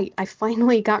was right. I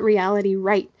finally got reality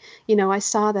right. I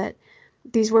saw that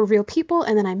these were real people,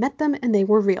 and then I met them, and they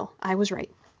were real. I was right.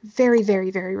 very,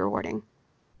 very, very rewarding.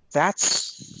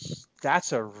 That's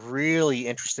a really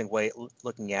interesting way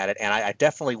looking at it, and I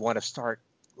definitely want to start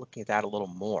looking at that a little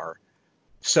more.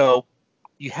 So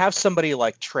you have somebody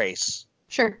like Trace,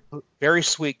 Sure. very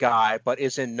sweet guy, but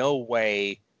is in no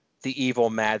way the evil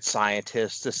mad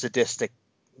scientist, the sadistic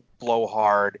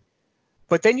blowhard.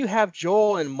 But then you have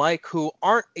Joel and Mike, who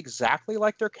aren't exactly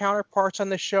like their counterparts on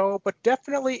the show, but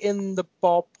definitely in the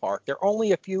ballpark. They're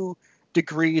only a few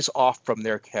degrees off from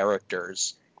their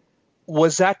characters.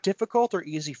 Was that difficult or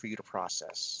easy for you to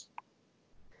process?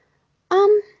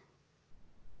 Um,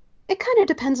 it kind of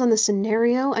depends on the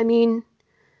scenario. I mean,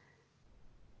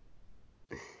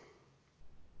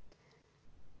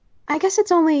 I guess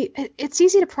it's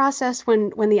easy to process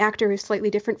when the actor is slightly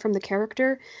different from the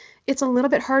character. It's a little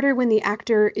bit harder when the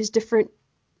actor is different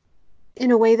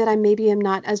in a way that I maybe am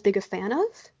not as big a fan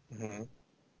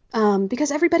of.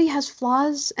 Because everybody has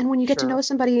flaws, and when you get to Sure. know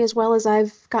somebody as well as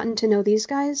I've gotten to know these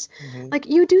guys, Mm-hmm. like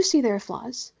you do see their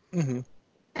flaws. Mm-hmm.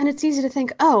 And it's easy to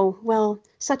think, oh, well,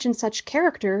 such and such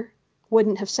character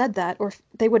wouldn't have said that, or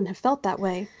they wouldn't have felt that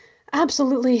way.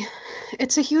 Absolutely.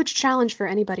 It's a huge challenge for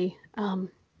anybody.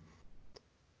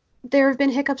 There have been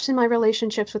hiccups in my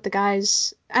relationships with the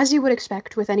guys, as you would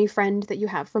expect with any friend that you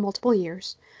have for multiple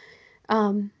years.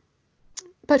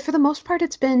 But for the most part,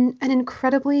 it's been an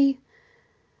incredibly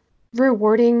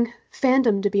rewarding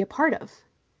fandom to be a part of.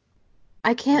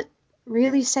 I can't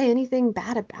really say anything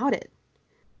bad about it.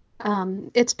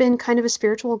 It's been kind of a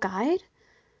spiritual guide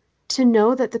to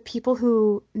know that the people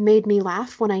who made me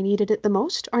laugh when I needed it the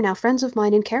most are now friends of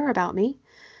mine and care about me.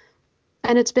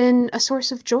 And it's been a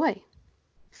source of joy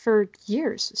for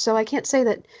years. So I can't say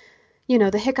that,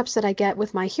 the hiccups that I get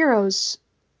with my heroes,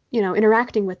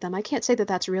 interacting with them, I can't say that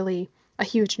that's really a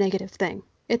huge negative thing.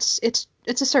 It's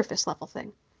a surface level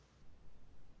thing.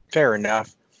 Fair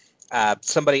enough.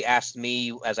 Somebody asked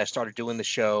me as I started doing the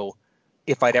show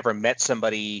if I'd ever met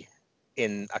somebody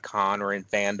in a con or in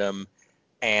fandom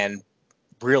and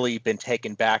really been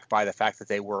taken back by the fact that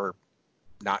they were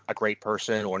not a great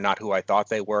person or not who I thought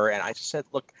they were. And I just said,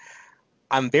 look,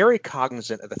 I'm very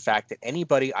cognizant of the fact that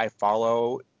anybody I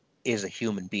follow is a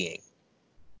human being.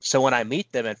 So when I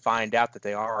meet them and find out that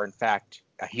they are, in fact,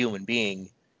 a human being,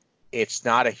 it's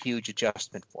not a huge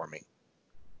adjustment for me.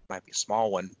 It might be a small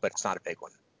one, but it's not a big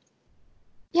one.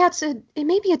 Yeah, it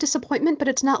may be a disappointment, but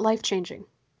it's not life-changing.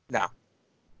 No.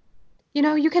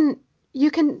 You can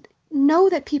know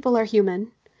that people are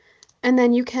human, and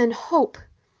then you can hope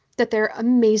that they're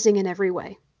amazing in every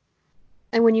way.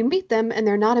 And when you meet them and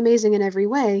they're not amazing in every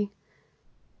way,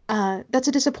 that's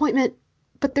a disappointment,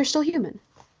 but they're still human.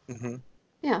 Mm-hmm.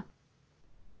 Yeah.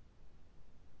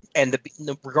 And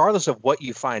regardless of what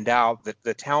you find out,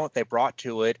 the talent they brought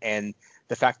to it and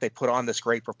the fact they put on this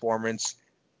great performance,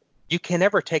 you can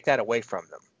never take that away from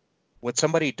them. What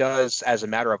somebody does as a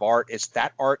matter of art is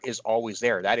that art is always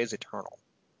there. That is eternal.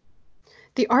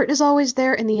 The art is always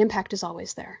there and the impact is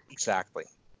always there. Exactly.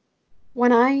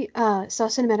 When I saw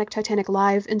Cinematic Titanic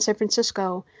live in San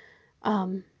Francisco,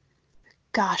 was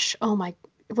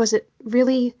it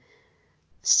really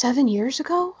 7 years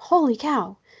ago? Holy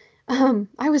cow.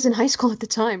 I was in high school at the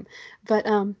time, but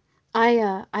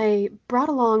I brought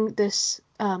along this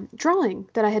drawing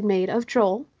that I had made of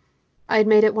Joel. I had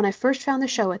made it when I first found the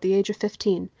show at the age of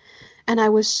 15, and I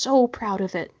was so proud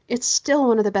of it. It's still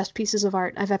one of the best pieces of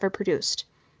art I've ever produced.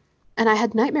 And I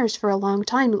had nightmares for a long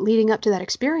time leading up to that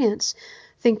experience,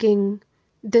 thinking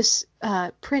this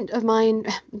print of mine,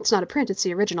 it's not a print, it's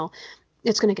the original,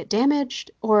 it's going to get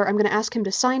damaged, or I'm going to ask him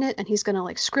to sign it, and he's going to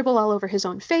like scribble all over his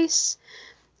own face.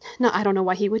 No, I don't know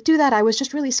why he would do that. I was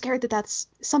just really scared that that's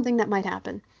something that might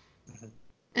happen. Mm-hmm.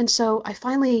 And so I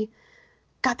finally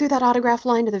got through that autograph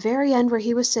line to the very end where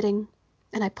he was sitting,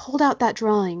 and I pulled out that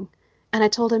drawing, and I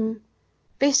told him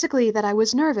basically that I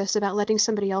was nervous about letting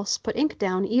somebody else put ink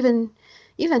down, even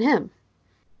him.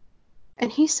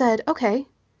 And he said, okay,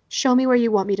 show me where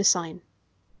you want me to sign.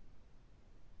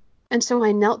 And so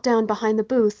I knelt down behind the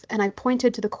booth, and I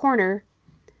pointed to the corner,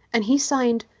 and he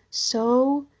signed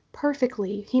so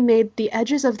perfectly. He made the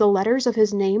edges of the letters of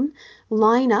his name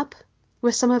line up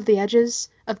with some of the edges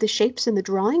of the shapes in the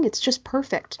drawing. It's just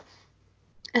perfect.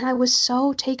 And I was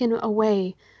so taken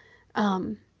away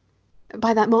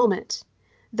by that moment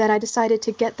that I decided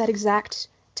to get that exact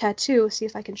tattoo. See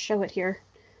if I can show it here.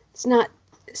 It's not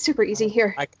super easy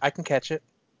here. I can catch it.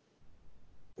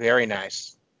 Very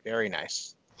nice. Very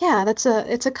nice. Yeah,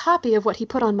 it's a copy of what he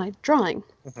put on my drawing.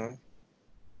 Mm-hmm.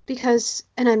 Because,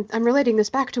 and I'm relating this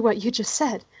back to what you just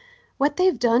said, what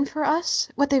they've done for us,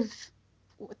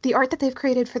 the art that they've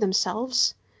created for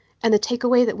themselves, and the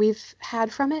takeaway that we've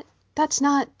had from it, that's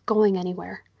not going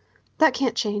anywhere. That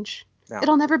can't change. No.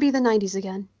 It'll never be the 90s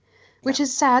again, which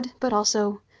is sad, but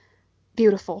also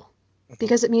beautiful,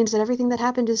 because it means that everything that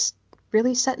happened is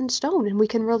really set in stone and we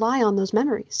can rely on those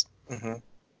memories. Mm-hmm.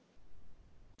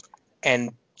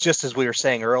 And just as we were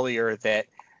saying earlier, that,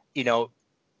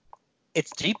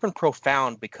 it's deep and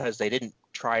profound because they didn't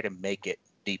try to make it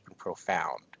deep and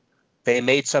profound. They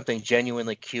made something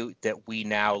genuinely cute that we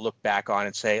now look back on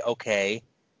and say, okay,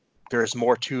 there's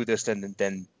more to this than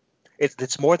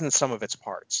it's more than the sum of its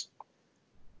parts.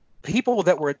 People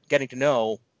that we're getting to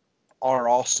know are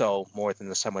also more than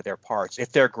the sum of their parts.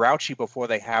 If they're grouchy before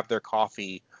they have their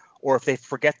coffee, or if they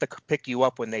forget to pick you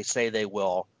up when they say they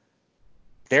will,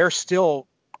 they're still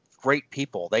great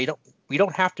people. We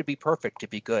don't have to be perfect to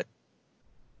be good.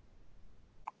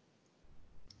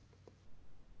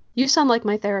 You sound like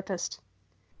my therapist,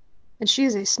 and she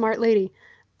is a smart lady.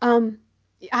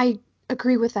 I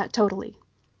agree with that totally.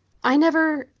 I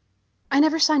never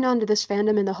signed on to this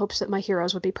fandom in the hopes that my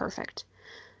heroes would be perfect.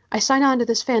 I signed on to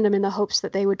this fandom in the hopes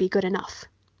that they would be good enough.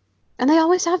 And they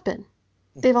always have been.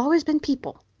 They've always been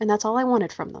people, and that's all I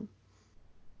wanted from them.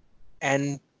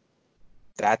 And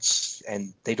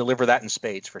they deliver that in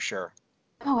spades for sure.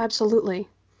 Oh, absolutely.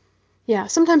 Yeah,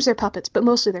 sometimes they're puppets, but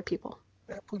mostly they're people.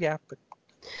 Yeah, but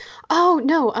Oh,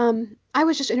 no, I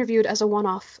was just interviewed as a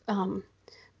one-off,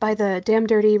 by the Damn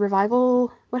Dirty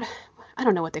Revival, I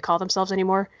don't know what they call themselves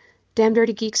anymore. Damn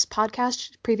Dirty Geeks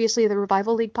podcast, previously the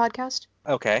Revival League podcast.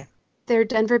 Okay. They're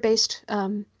Denver-based,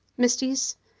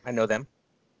 Misties. I know them.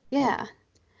 Yeah.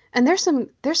 And there's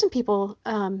some people,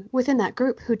 within that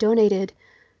group who donated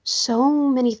so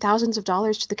many thousands of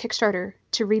dollars to the Kickstarter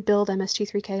to rebuild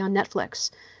MST3K on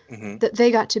Netflix that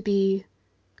they got to be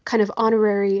kind of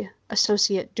honorary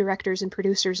associate directors and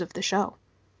producers of the show.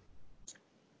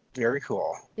 Very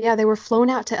cool. Yeah, they were flown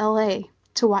out to LA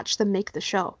to watch them make the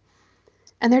show.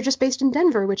 And they're just based in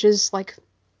Denver, which is like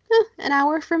an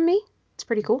hour from me. It's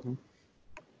pretty cool.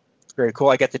 Very cool.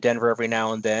 I get to Denver every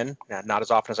now and then. Not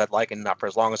as often as I'd like and not for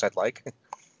as long as I'd like.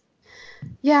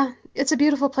 Yeah, it's a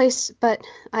beautiful place, but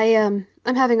I'm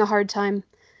having a hard time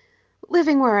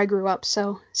living where I grew up,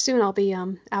 so soon I'll be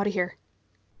out of here.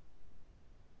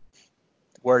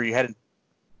 Where are you headed?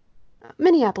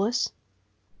 Minneapolis.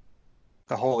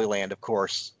 The Holy Land, of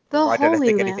course. Why did I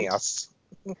think Land. anything else?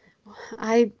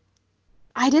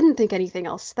 I didn't think anything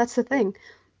else. That's the thing.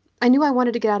 I knew I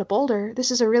wanted to get out of Boulder. This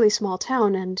is a really small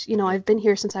town, and, I've been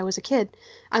here since I was a kid.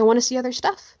 I want to see other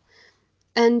stuff.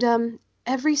 And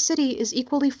every city is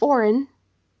equally foreign,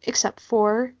 except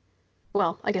for,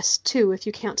 well, I guess 2 if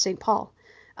you count St. Paul,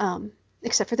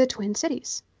 except for the Twin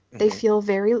Cities. They feel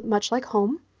very much like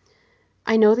home.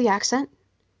 I know the accent.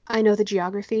 I know the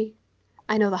geography.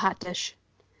 I know the hot dish.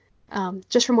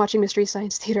 Just from watching Mystery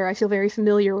Science Theater, I feel very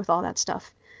familiar with all that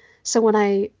stuff. So when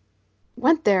I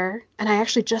went there, and I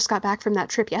actually just got back from that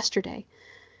trip yesterday,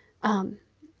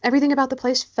 everything about the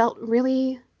place felt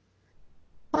really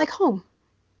like home,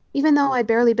 even though I'd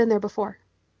barely been there before.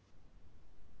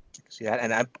 See that?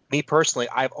 And me personally,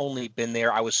 I've only been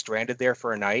there. I was stranded there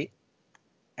for a night,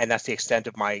 and that's the extent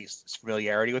of my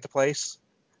familiarity with the place.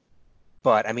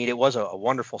 But I mean, it was a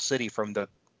wonderful city from the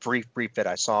brief that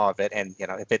I saw of it. And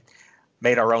if it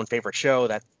made our own favorite show,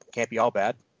 that can't be all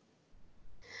bad.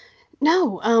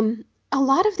 No, a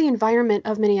lot of the environment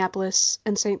of Minneapolis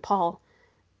and St. Paul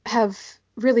have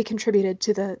really contributed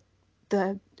to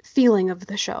the feeling of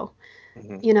the show.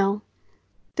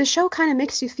 The show kind of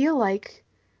makes you feel like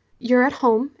you're at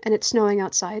home and it's snowing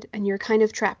outside and you're kind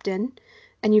of trapped in,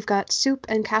 and you've got soup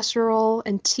and casserole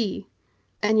and tea,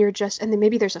 and then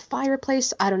maybe there's a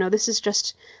fireplace. I don't know. This is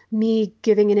just me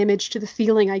giving an image to the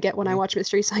feeling I get when I watch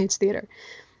Mystery Science Theater.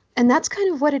 And that's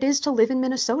kind of what it is to live in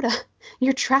Minnesota.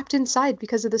 You're trapped inside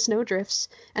because of the snowdrifts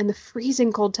and the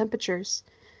freezing cold temperatures,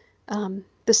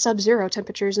 the sub-zero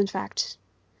temperatures, in fact.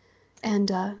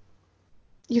 And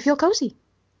you feel cozy.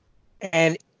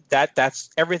 And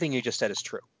that's everything you just said is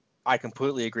true. I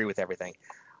completely agree with everything.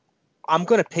 I'm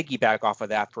going to piggyback off of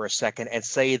that for a second and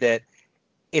say that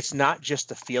it's not just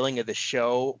the feeling of the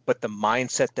show, but the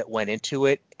mindset that went into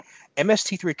it.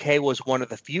 MST3K was one of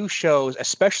the few shows,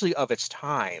 especially of its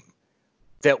time,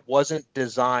 that wasn't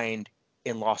designed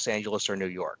in Los Angeles or New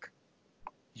York.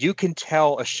 You can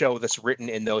tell a show that's written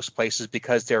in those places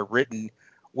because they're written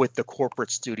with the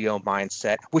corporate studio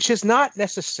mindset, which is not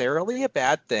necessarily a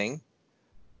bad thing,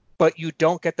 but you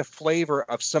don't get the flavor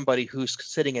of somebody who's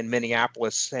sitting in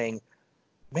Minneapolis saying,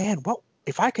 man,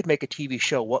 if I could make a TV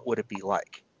show, what would it be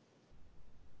like?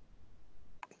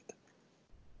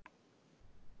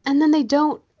 And then they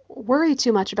don't worry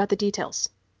too much about the details.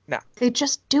 No. They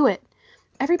just do it.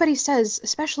 Everybody says,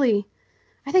 especially,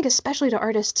 I think especially to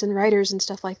artists and writers and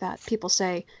stuff like that, people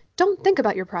say, don't think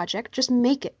about your project, just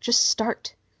make it, just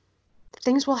start.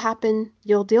 Things will happen,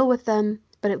 you'll deal with them,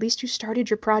 but at least you started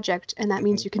your project, and that Mm-hmm.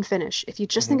 means you can finish. If you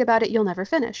just Mm-hmm. think about it, you'll never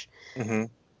finish. Mm-hmm.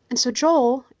 And so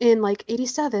Joel, in like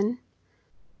 87,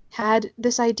 had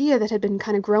this idea that had been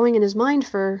kind of growing in his mind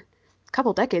for a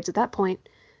couple decades at that point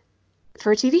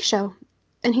for a TV show.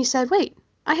 And he said, wait,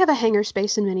 I have a hangar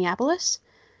space in Minneapolis.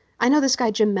 I know this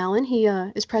guy, Jim Mallon. He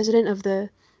is president of the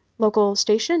local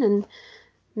station, and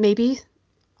maybe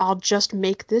I'll just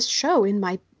make this show in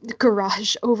my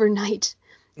garage overnight.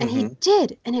 And he Mm-hmm.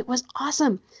 did, and it was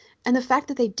awesome. And the fact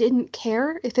that they didn't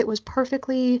care if it was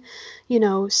perfectly,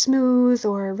 smooth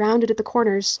or rounded at the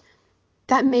corners,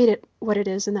 that made it what it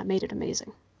is, and that made it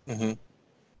amazing. Mm-hmm.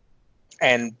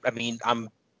 And I mean, I'm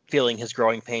feeling his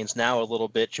growing pains now a little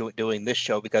bit doing this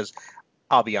show because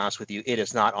I'll be honest with you, it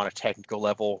is not on a technical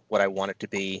level what I want it to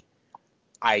be.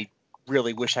 I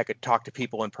really wish I could talk to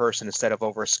people in person instead of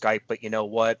over Skype, but you know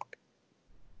what?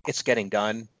 It's getting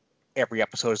done. Every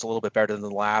episode is a little bit better than the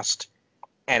last,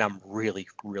 and I'm really,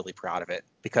 really proud of it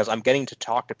because I'm getting to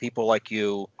talk to people like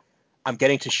you. I'm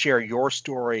getting to share your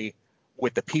story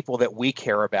with the people that we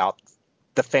care about,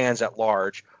 the fans at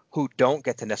large, who don't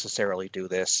get to necessarily do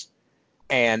this.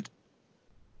 And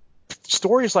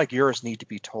stories like yours need to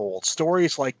be told.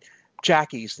 Stories like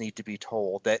Jackie's need to be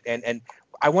told. And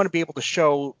I want to be able to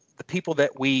show the people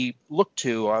that we look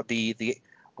to, the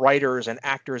writers and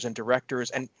actors and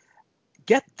directors, and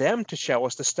get them to show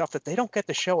us the stuff that they don't get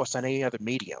to show us on any other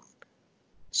medium.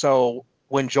 So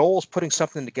when Joel's putting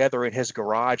something together in his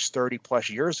garage 30 plus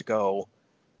years ago,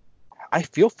 I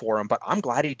feel for him, but I'm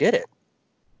glad he did it.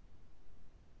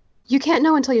 You can't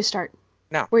know until you start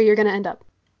Now, where you're going to end up.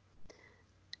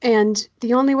 And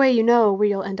the only way you know where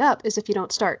you'll end up is if you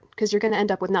don't start, because you're going to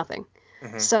end up with nothing.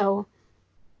 mm-hmm. So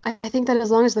I think that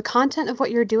as long as the content of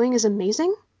what you're doing is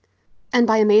amazing, and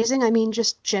by amazing, I mean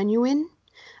just genuine,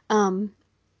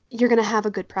 you're going to have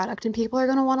a good product, and people are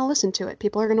going to want to listen to it.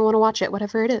 People are going to want to watch it,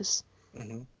 whatever it is.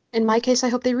 Mm-hmm. In my case, I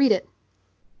hope they read it.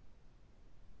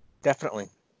 Definitely.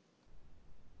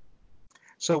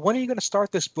 So when are you going to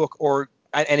start this book?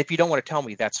 And if you don't want to tell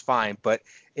me, that's fine. But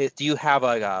do you have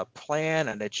a plan,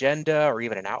 an agenda, or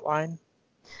even an outline?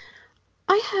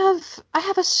 I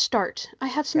have a start. I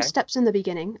have some Okay. steps in the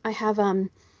beginning. I have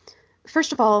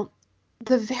first of all,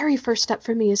 the very first step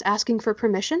for me is asking for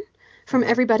permission from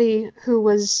Mm-hmm. everybody who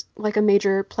was like a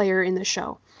major player in the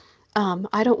show.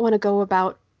 I don't want to go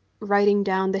about writing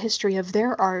down the history of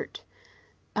their art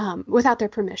without their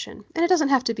permission. And it doesn't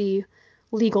have to be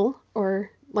legal or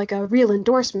like a real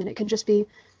endorsement. It can just be,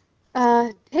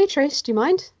 hey, Trace, do you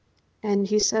mind? And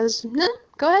he says, no,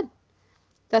 go ahead.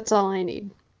 That's all I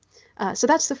need. So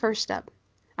that's the first step.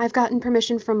 I've gotten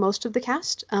permission from most of the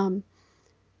cast.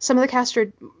 Some of the cast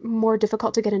are more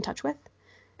difficult to get in touch with,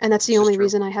 and that's the This is only true.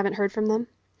 reason I haven't heard from them.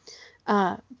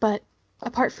 But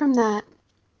apart from that,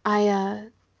 I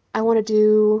want to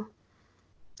do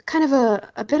kind of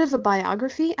a bit of a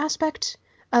biography aspect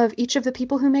of each of the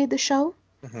people who made the show.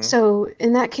 Mm-hmm. So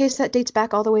in that case, that dates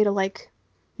back all the way to like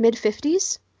mid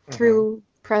 50s Mm-hmm. through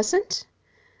present.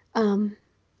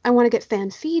 I want to get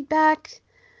fan feedback.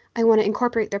 I want to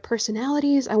incorporate their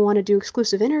personalities. I want to do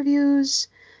exclusive interviews.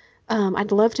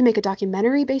 I'd love to make a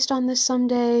documentary based on this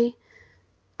someday.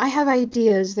 I have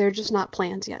ideas, they're just not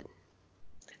plans yet.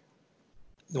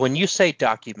 When you say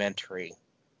documentary,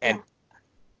 and Yeah.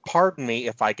 pardon me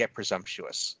if I get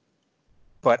presumptuous,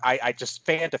 but I just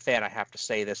fan to fan, I have to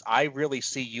say this. I really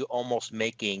see you almost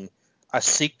making a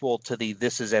sequel to the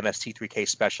This Is MST3K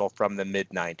special from the mid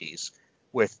 90s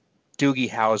with Doogie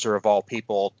Howser, of all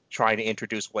people, trying to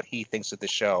introduce what he thinks of the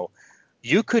show.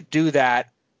 You could do that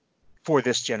for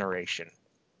this generation,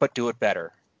 but do it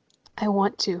better. I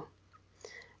want to.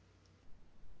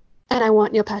 And I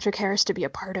want Neil Patrick Harris to be a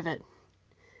part of it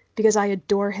because I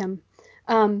adore him.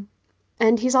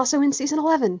 And he's also in season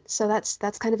 11, so that's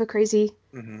kind of a crazy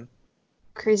Mm-hmm.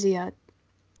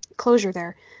 closure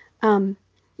there.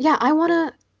 Yeah, I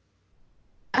want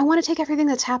to take everything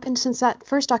that's happened since that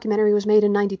first documentary was made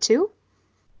in 92,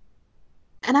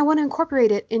 and I want to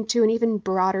incorporate it into an even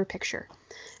broader picture.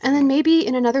 And then maybe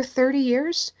in another 30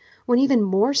 years, when even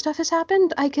more stuff has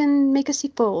happened, I can make a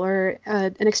sequel or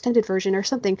an extended version or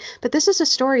something. But this is a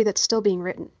story that's still being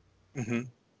written. Mm-hmm.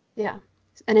 Yeah,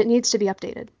 and it needs to be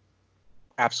updated.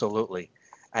 Absolutely.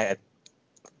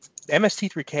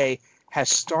 MST3K has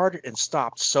started and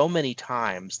stopped so many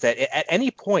times that at any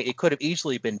point it could have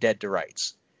easily been dead to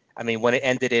rights. I mean, when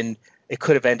it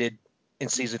could have ended in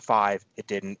season 5, it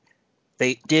didn't.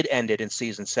 They did end it in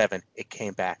season 7, it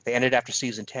came back. They ended after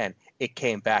season 10, it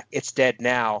came back. It's dead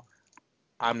now.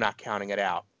 I'm not counting it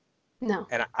out. No.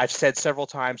 And I've said several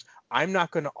times, I'm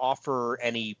not going to offer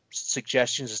any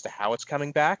suggestions as to how it's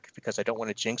coming back because I don't want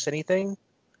to jinx anything.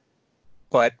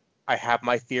 But I have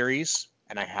my theories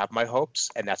and I have my hopes,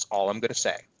 and that's all I'm going to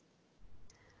say.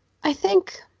 I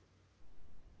think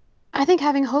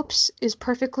having hopes is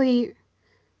perfectly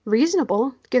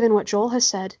reasonable given what Joel has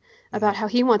said about how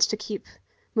he wants to keep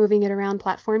moving it around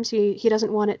platforms. He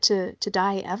doesn't want it to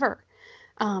die ever.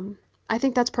 I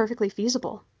think that's perfectly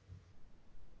feasible.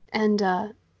 And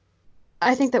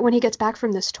I think that when he gets back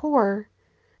from this tour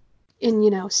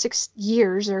in 6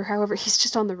 years or however, he's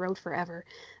just on the road forever,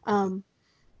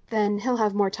 then he'll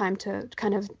have more time to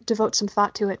kind of devote some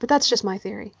thought to it. But that's just my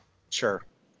theory. Sure.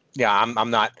 Yeah,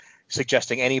 I'm not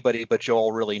suggesting anybody but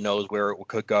Joel really knows where it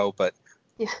could go, but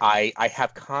Yeah. I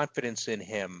have confidence in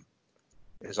him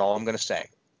is all I'm going to say.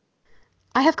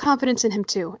 I have confidence in him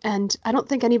too, and I don't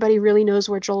think anybody really knows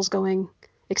where Joel's going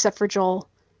except for Joel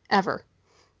ever.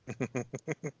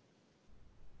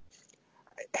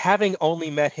 Having only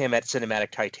met him at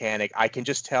Cinematic Titanic, I can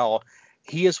just tell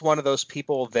he is one of those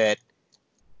people that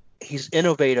he's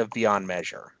innovative beyond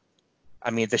measure. I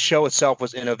mean, the show itself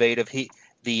was innovative.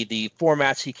 The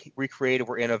formats he recreated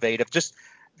were innovative. Just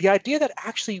the idea that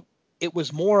actually it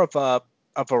was more of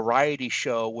a variety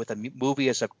show with a movie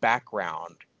as a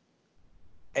background.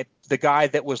 The guy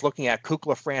that was looking at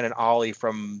Kukla, Fran, and Ollie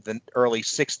from the early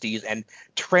 60s and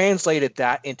translated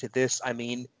that into this, I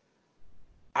mean,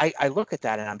 I look at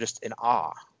that and I'm just in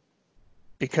awe.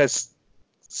 Because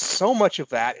so much of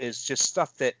that is just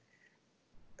stuff that,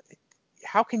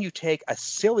 how can you take a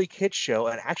silly kid show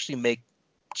and actually make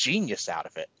genius out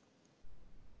of it?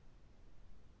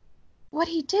 What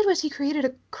he did was he created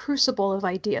a crucible of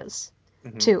ideas,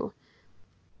 too.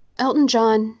 Elton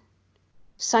John,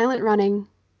 Silent Running,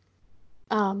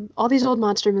 all these old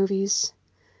monster movies,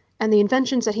 and the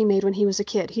inventions that he made when he was a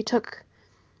kid. He took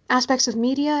aspects of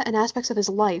media and aspects of his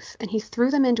life, and he threw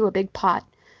them into a big pot,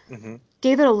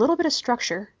 gave it a little bit of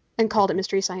structure, and called it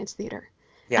Mystery Science Theater.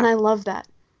 Yeah. And I love that.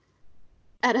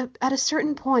 At a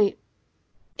certain point,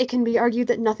 it can be argued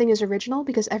that nothing is original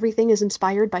because everything is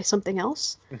inspired by something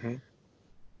else.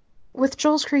 With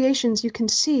Joel's creations, you can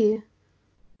see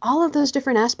all of those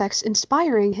different aspects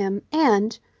inspiring him,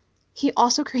 and he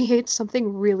also creates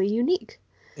something really unique,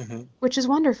 which is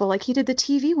wonderful. Like he did the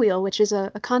TV wheel, which is a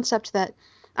concept that,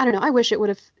 I don't know, I wish it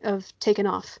would have taken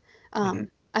off.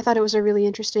 I thought it was a really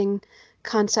interesting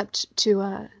concept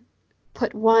to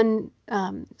put one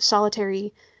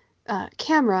solitary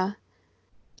camera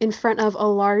in front of a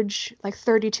large, like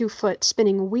 32-foot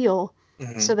spinning wheel,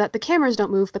 so that the cameras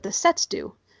don't move, but the sets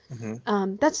do.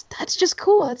 That's just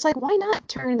cool. It's like, why not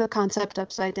turn the concept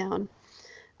upside down?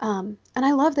 And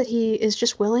I love that he is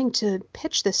just willing to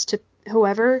pitch this to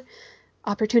whoever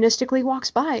opportunistically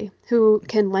walks by, who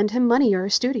can lend him money or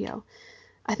a studio.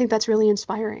 I think that's really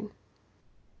inspiring.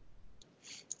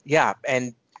 Yeah,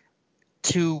 and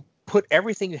to put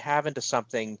everything you have into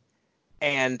something,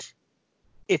 and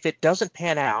if it doesn't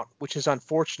pan out, which is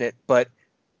unfortunate, but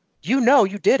you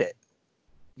did it.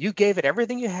 You gave it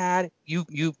everything you had.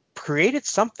 You created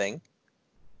something,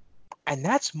 and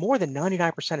that's more than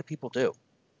 99% of people do.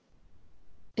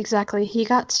 Exactly. He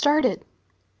got started.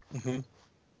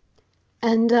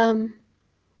 And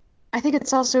I think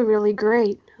it's also really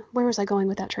great. Where was I going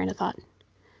with that train of thought?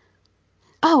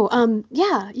 Oh,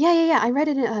 yeah. I read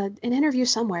it in an interview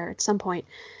somewhere at some point.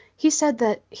 He said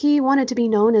that he wanted to be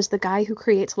known as the guy who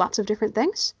creates lots of different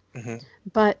things.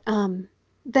 But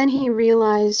then he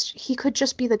realized he could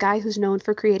just be the guy who's known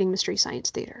for creating Mystery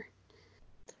Science Theater.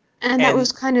 And that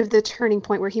was kind of the turning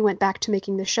point where he went back to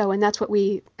making the show, and that's what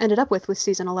we ended up with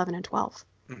season 11 and 12.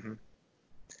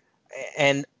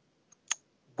 And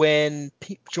when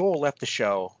Joel left the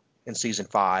show in season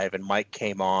 5 and Mike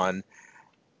came on,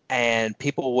 and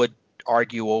people would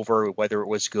argue over whether it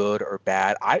was good or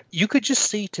bad, you could just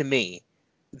see to me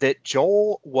that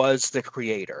Joel was the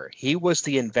creator. He was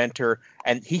the inventor,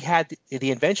 and he had the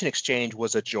invention exchange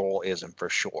was a Joel-ism for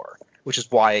sure, which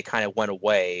is why it kind of went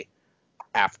away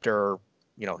after,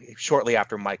 shortly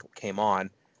after Mike came on.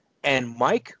 And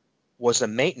Mike was a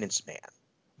maintenance man,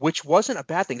 which wasn't a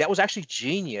bad thing. That was actually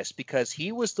genius because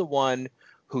he was the one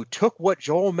who took what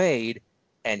Joel made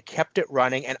and kept it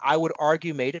running, and I would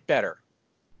argue made it better.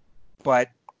 But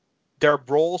their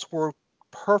roles were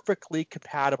perfectly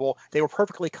compatible. They were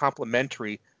perfectly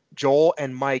complementary. Joel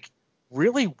and Mike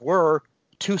really were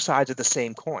two sides of the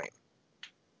same coin.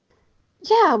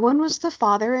 Yeah, one was the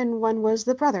father and one was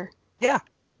the brother. Yeah.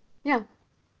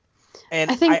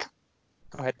 And I think.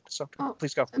 Go ahead. So,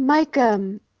 please go.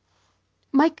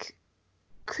 Mike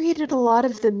created a lot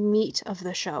of the meat of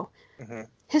the show.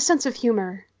 his sense of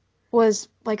humor was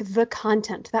like the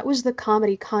content. That was the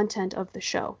comedy content of the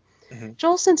show. Mm-hmm.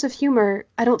 Joel's sense of humor,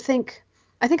 I think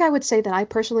I would say that I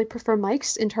personally prefer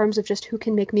Mike's in terms of just who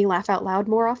can make me laugh out loud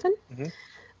more often. Mm-hmm.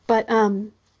 But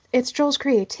it's Joel's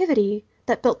creativity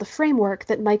that built the framework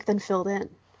that Mike then filled in.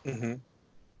 Mm-hmm.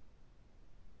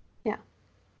 Yeah.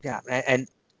 Yeah, and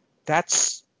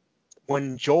that's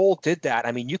when Joel did that.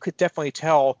 I mean, you could definitely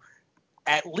tell,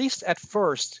 at least at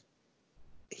first,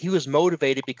 he was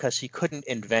motivated because he couldn't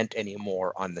invent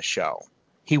anymore on the show.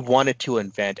 He wanted to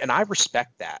invent, and I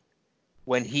respect that.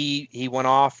 When he went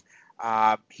off,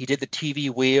 he did the TV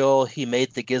wheel, he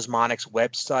made the Gizmonics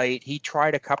website, he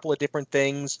tried a couple of different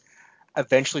things,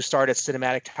 eventually started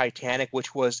Cinematic Titanic,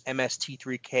 which was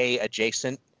MST3K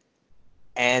adjacent,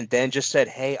 and then just said,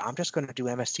 hey, I'm just going to do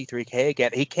MST3K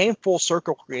again. He came full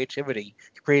circle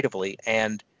creatively,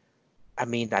 and I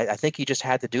mean, I think he just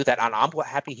had to do that, and I'm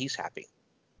happy he's happy.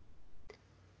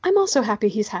 I'm also happy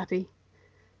he's happy.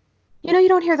 You know, you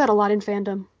don't hear that a lot in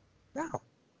fandom. No.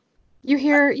 You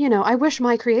hear, I wish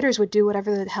my creators would do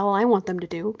whatever the hell I want them to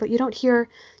do, but you don't hear,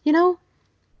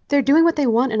 they're doing what they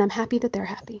want, and I'm happy that they're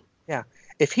happy. Yeah.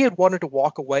 If he had wanted to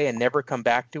walk away and never come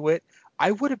back to it,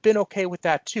 I would have been okay with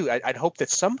that too. I'd hope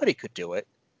that somebody could do it,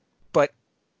 but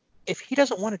if he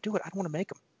doesn't want to do it, I don't want to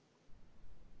make him.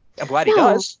 I'm glad he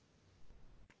does.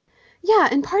 Yeah,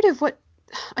 and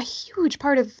a huge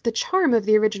part of the charm of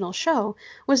the original show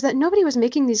was that nobody was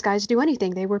making these guys do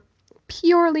anything. They were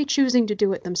purely choosing to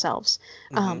do it themselves.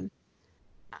 Mm-hmm.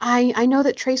 I know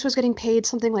that Trace was getting paid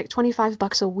something like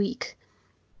 $25 a week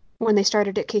when they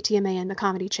started at KTMA and the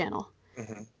Comedy Channel.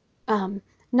 Mm-hmm.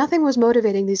 Nothing was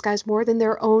motivating these guys more than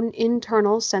their own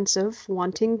internal sense of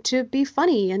wanting to be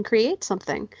funny and create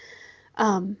something.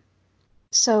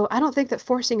 So I don't think that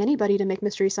forcing anybody to make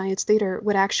Mystery Science Theater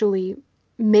would actually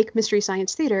make Mystery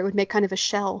Science Theater. It would make kind of a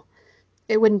shell.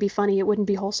 It wouldn't be funny. It wouldn't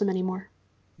be wholesome anymore.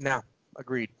 No,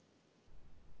 agreed.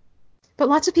 But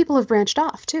lots of people have branched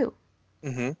off, too.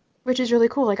 Mm-hmm. Which is really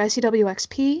cool. Like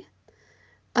ICWXP.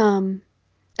 And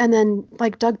then,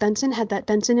 like, Doug Benson had that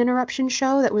Benson Interruption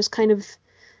show that was kind of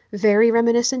very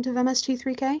reminiscent of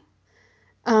MST3K.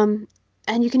 And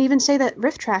you can even say that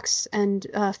Riff Tracks and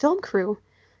Film Crew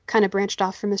kind of branched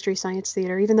off from Mystery Science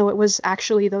Theater, even though it was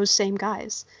actually those same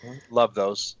guys. Love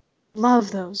those.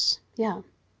 Love those, yeah.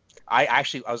 I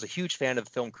was a huge fan of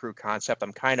the Film Crew concept.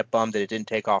 I'm kind of bummed that it didn't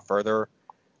take off further.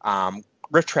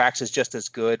 Riff Tracks is just as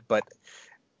good, but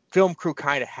Film Crew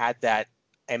kind of had that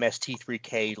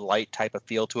MST3K light type of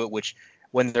feel to it, which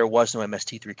when there was no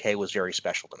MST3K was very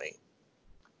special to me.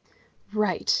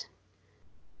 Right.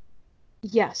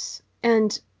 Yes.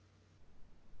 And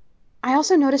I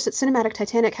also noticed that Cinematic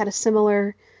Titanic had a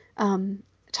similar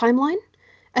timeline.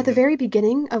 At the very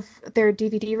beginning of their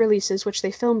DVD releases, which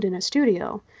they filmed in a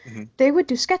studio, they would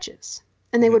do sketches.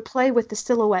 And they would play with the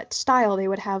silhouette style. They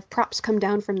would have props come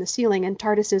down from the ceiling and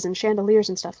TARDISes and chandeliers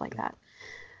and stuff like that.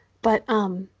 But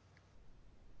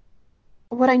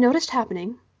what I noticed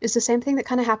happening is the same thing that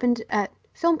kind of happened at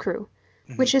Film Crew,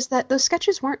 which is that those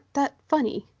sketches weren't that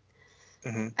funny.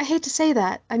 I hate to say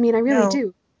that. I mean, I really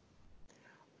do.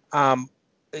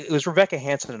 It was Rebecca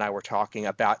Hansen and I were talking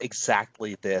about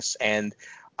exactly this, and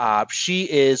she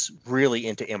is really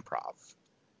into improv,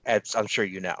 as I'm sure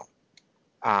you know.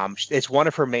 It's one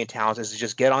of her main talents is to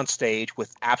just get on stage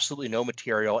with absolutely no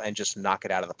material and just knock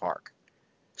it out of the park.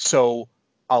 So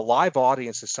a live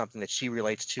audience is something that she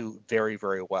relates to very,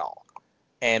 very well.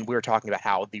 And we were talking about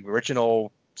how the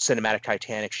original Cinematic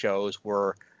Titanic shows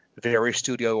were very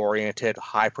studio-oriented,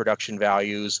 high production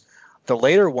values. The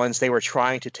later ones, they were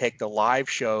trying to take the live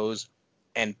shows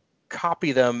and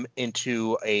copy them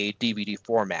into a DVD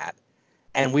format.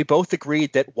 And we both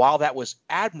agreed that while that was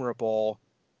admirable,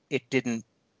 it didn't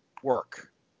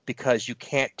work because you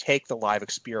can't take the live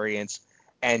experience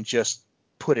and just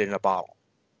put it in a bottle.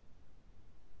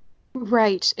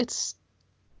 Right.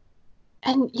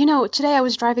 And today I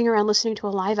was driving around listening to a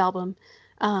live album.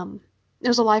 It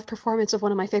was a live performance of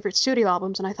one of my favorite studio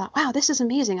albums, and I thought, wow, this is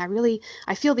amazing.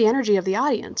 I feel the energy of the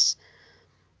audience.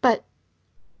 But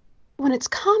when it's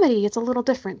comedy, it's a little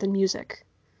different than music.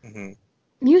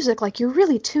 Music, like, you're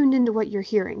really tuned into what you're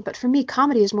hearing. But for me,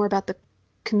 comedy is more about the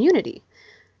community.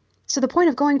 So the point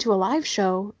of going to a live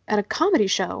show at a comedy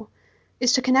show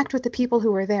is to connect with the people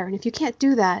who are there. And if you can't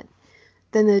do that,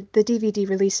 then the DVD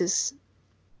releases,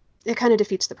 it kind of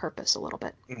defeats the purpose a little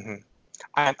bit.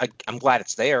 I'm glad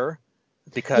it's there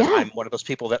because I'm one of those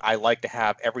people that I like to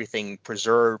have everything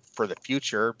preserved for the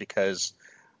future because,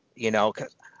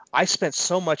 I spent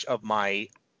so much of my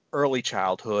early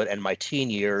childhood and my teen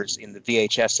years in the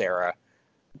VHS era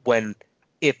when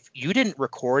if you didn't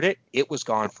record it, it was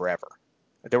gone forever.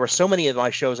 There were so many of my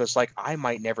shows that's like, I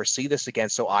might never see this again,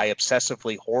 so I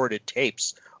obsessively hoarded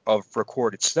tapes of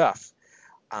recorded stuff.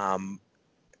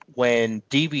 When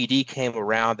DVD came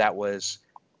around, the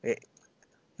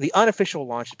unofficial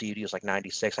launch of DVD was like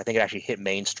 96. I think it actually hit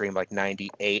mainstream like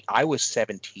 98. I was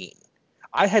 17.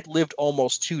 I had lived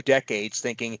almost 2 decades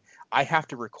thinking, I have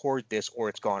to record this or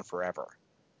it's gone forever.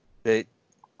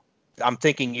 I'm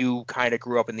thinking you kind of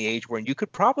grew up in the age when you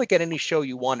could probably get any show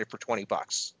you wanted for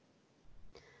 $20.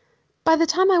 By the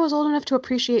time I was old enough to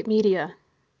appreciate media,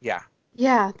 Yeah.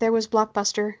 yeah, there was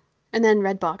Blockbuster and then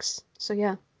Redbox. So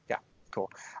yeah. Yeah,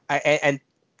 cool.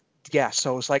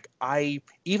 So it's like,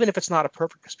 even if it's not a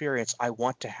perfect experience, I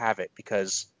want to have it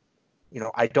because,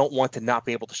 I don't want to not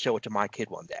be able to show it to my kid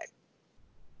one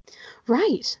day.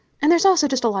 Right. And there's also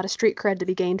just a lot of street cred to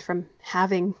be gained from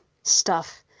having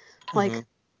stuff. Like,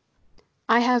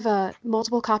 I have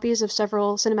multiple copies of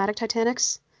several cinematic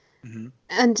Titanics,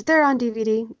 and they're on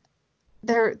DVD.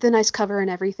 They're the nice cover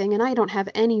and everything, and I don't have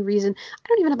any reason. I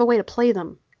don't even have a way to play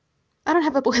them. I don't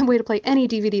have a way to play any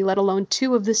DVD, let alone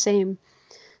 2 of the same.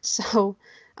 So,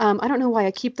 I don't know why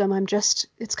I keep them.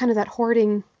 It's kind of that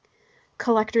hoarding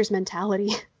collector's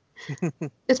mentality.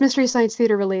 It's Mystery Science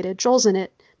Theater related. Joel's in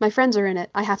it. My friends are in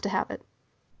it. I have to have it.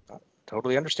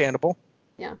 Totally understandable.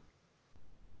 Yeah.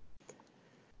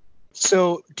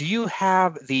 So, do you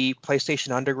have the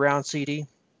PlayStation Underground CD?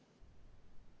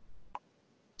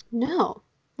 No.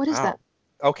 What is that?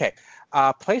 Okay.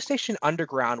 PlayStation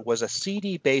Underground was a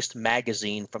CD-based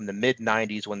magazine from the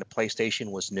mid-90s when the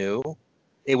PlayStation was new.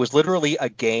 It was literally a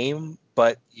game,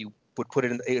 but you would put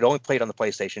it in, it only played on the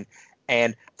PlayStation.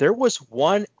 And there was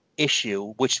one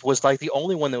issue, which was like the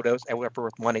only one that was ever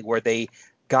worth money, where they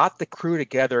got the crew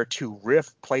together to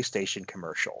riff PlayStation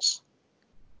commercials.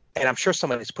 And I'm sure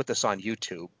somebody's put this on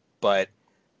YouTube, but...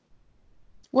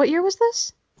 What year was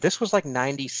this? This was like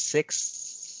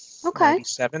 96, okay.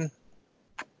 97.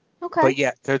 Okay. But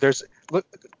yeah, there's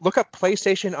look up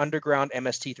PlayStation Underground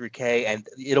MST3K and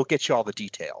it'll get you all the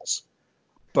details.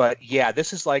 But yeah,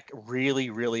 this is like really,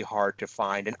 really hard to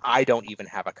find, and I don't even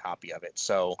have a copy of it.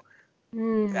 So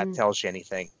that tells you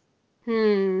anything.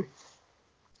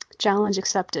 Challenge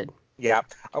accepted. Yeah.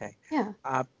 Okay. Yeah.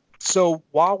 So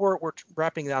while we're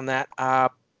wrapping on that,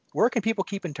 where can people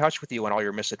keep in touch with you on all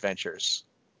your misadventures?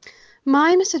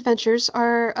 My misadventures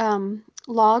are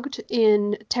logged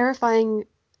in terrifying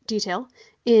detail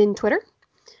in Twitter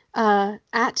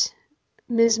at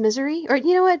Ms. Misery, or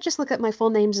you know what? Just look at my full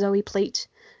name, Zoe Plate.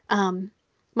 My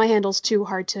handle's too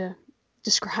hard to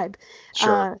describe.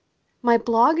 Sure. My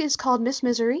blog is called Miss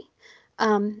Misery.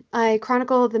 I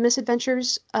chronicle the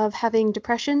misadventures of having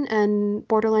depression and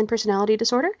borderline personality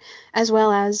disorder, as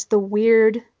well as the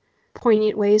weird,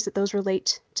 poignant ways that those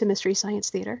relate to Mystery Science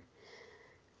Theater.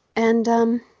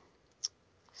 And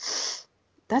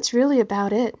that's really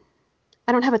about it.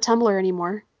 I don't have a Tumblr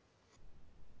anymore.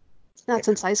 Not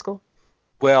since high school.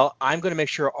 Well, I'm going to make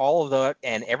sure all of that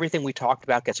and everything we talked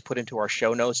about gets put into our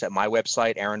show notes at my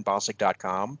website,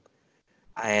 aaronbossick.com.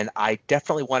 And I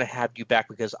definitely want to have you back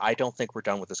because I don't think we're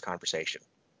done with this conversation.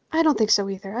 I don't think so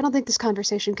either. I don't think this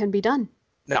conversation can be done.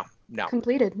 No.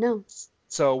 Completed, no.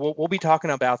 So we'll be talking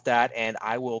about that, and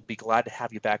I will be glad to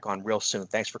have you back on real soon.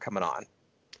 Thanks for coming on.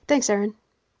 Thanks, Aaron.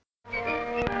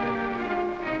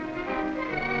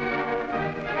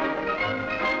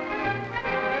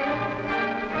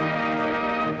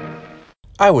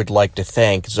 I would like to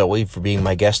thank Zoe for being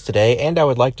my guest today, and I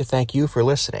would like to thank you for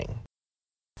listening.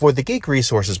 For the Geek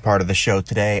Resources part of the show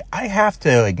today, I have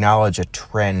to acknowledge a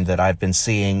trend that I've been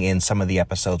seeing in some of the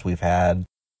episodes we've had.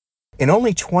 In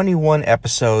only 21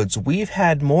 episodes, we've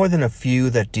had more than a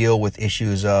few that deal with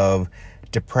issues of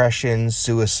depression,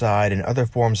 suicide, and other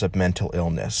forms of mental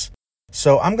illness.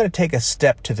 So I'm going to take a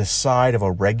step to the side of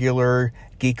a regular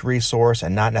geek resource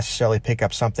and not necessarily pick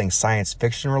up something science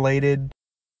fiction related,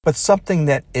 but something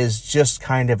that is just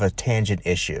kind of a tangent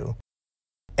issue.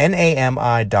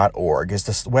 NAMI.org is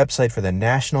the website for the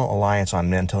National Alliance on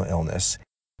Mental Illness.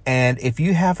 And if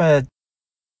you have a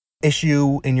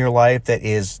issue in your life that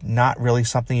is not really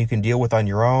something you can deal with on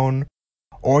your own,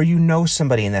 or you know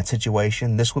somebody in that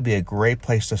situation, this would be a great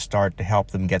place to start to help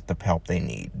them get the help they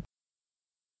need.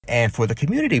 And for the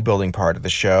community building part of the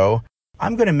show,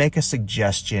 I'm going to make a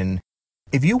suggestion.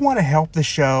 If you want to help the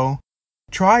show,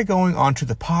 try going onto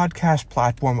the podcast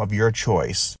platform of your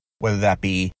choice, whether that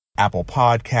be Apple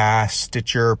Podcasts,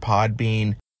 Stitcher,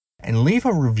 Podbean, and leave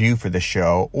a review for the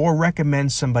show or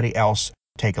recommend somebody else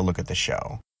take a look at the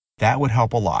show. That would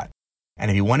help a lot.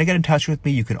 And if you want to get in touch with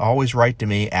me, you can always write to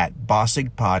me at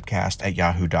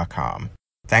bossigpodcast@yahoo.com.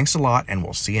 Thanks a lot, and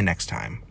we'll see you next time.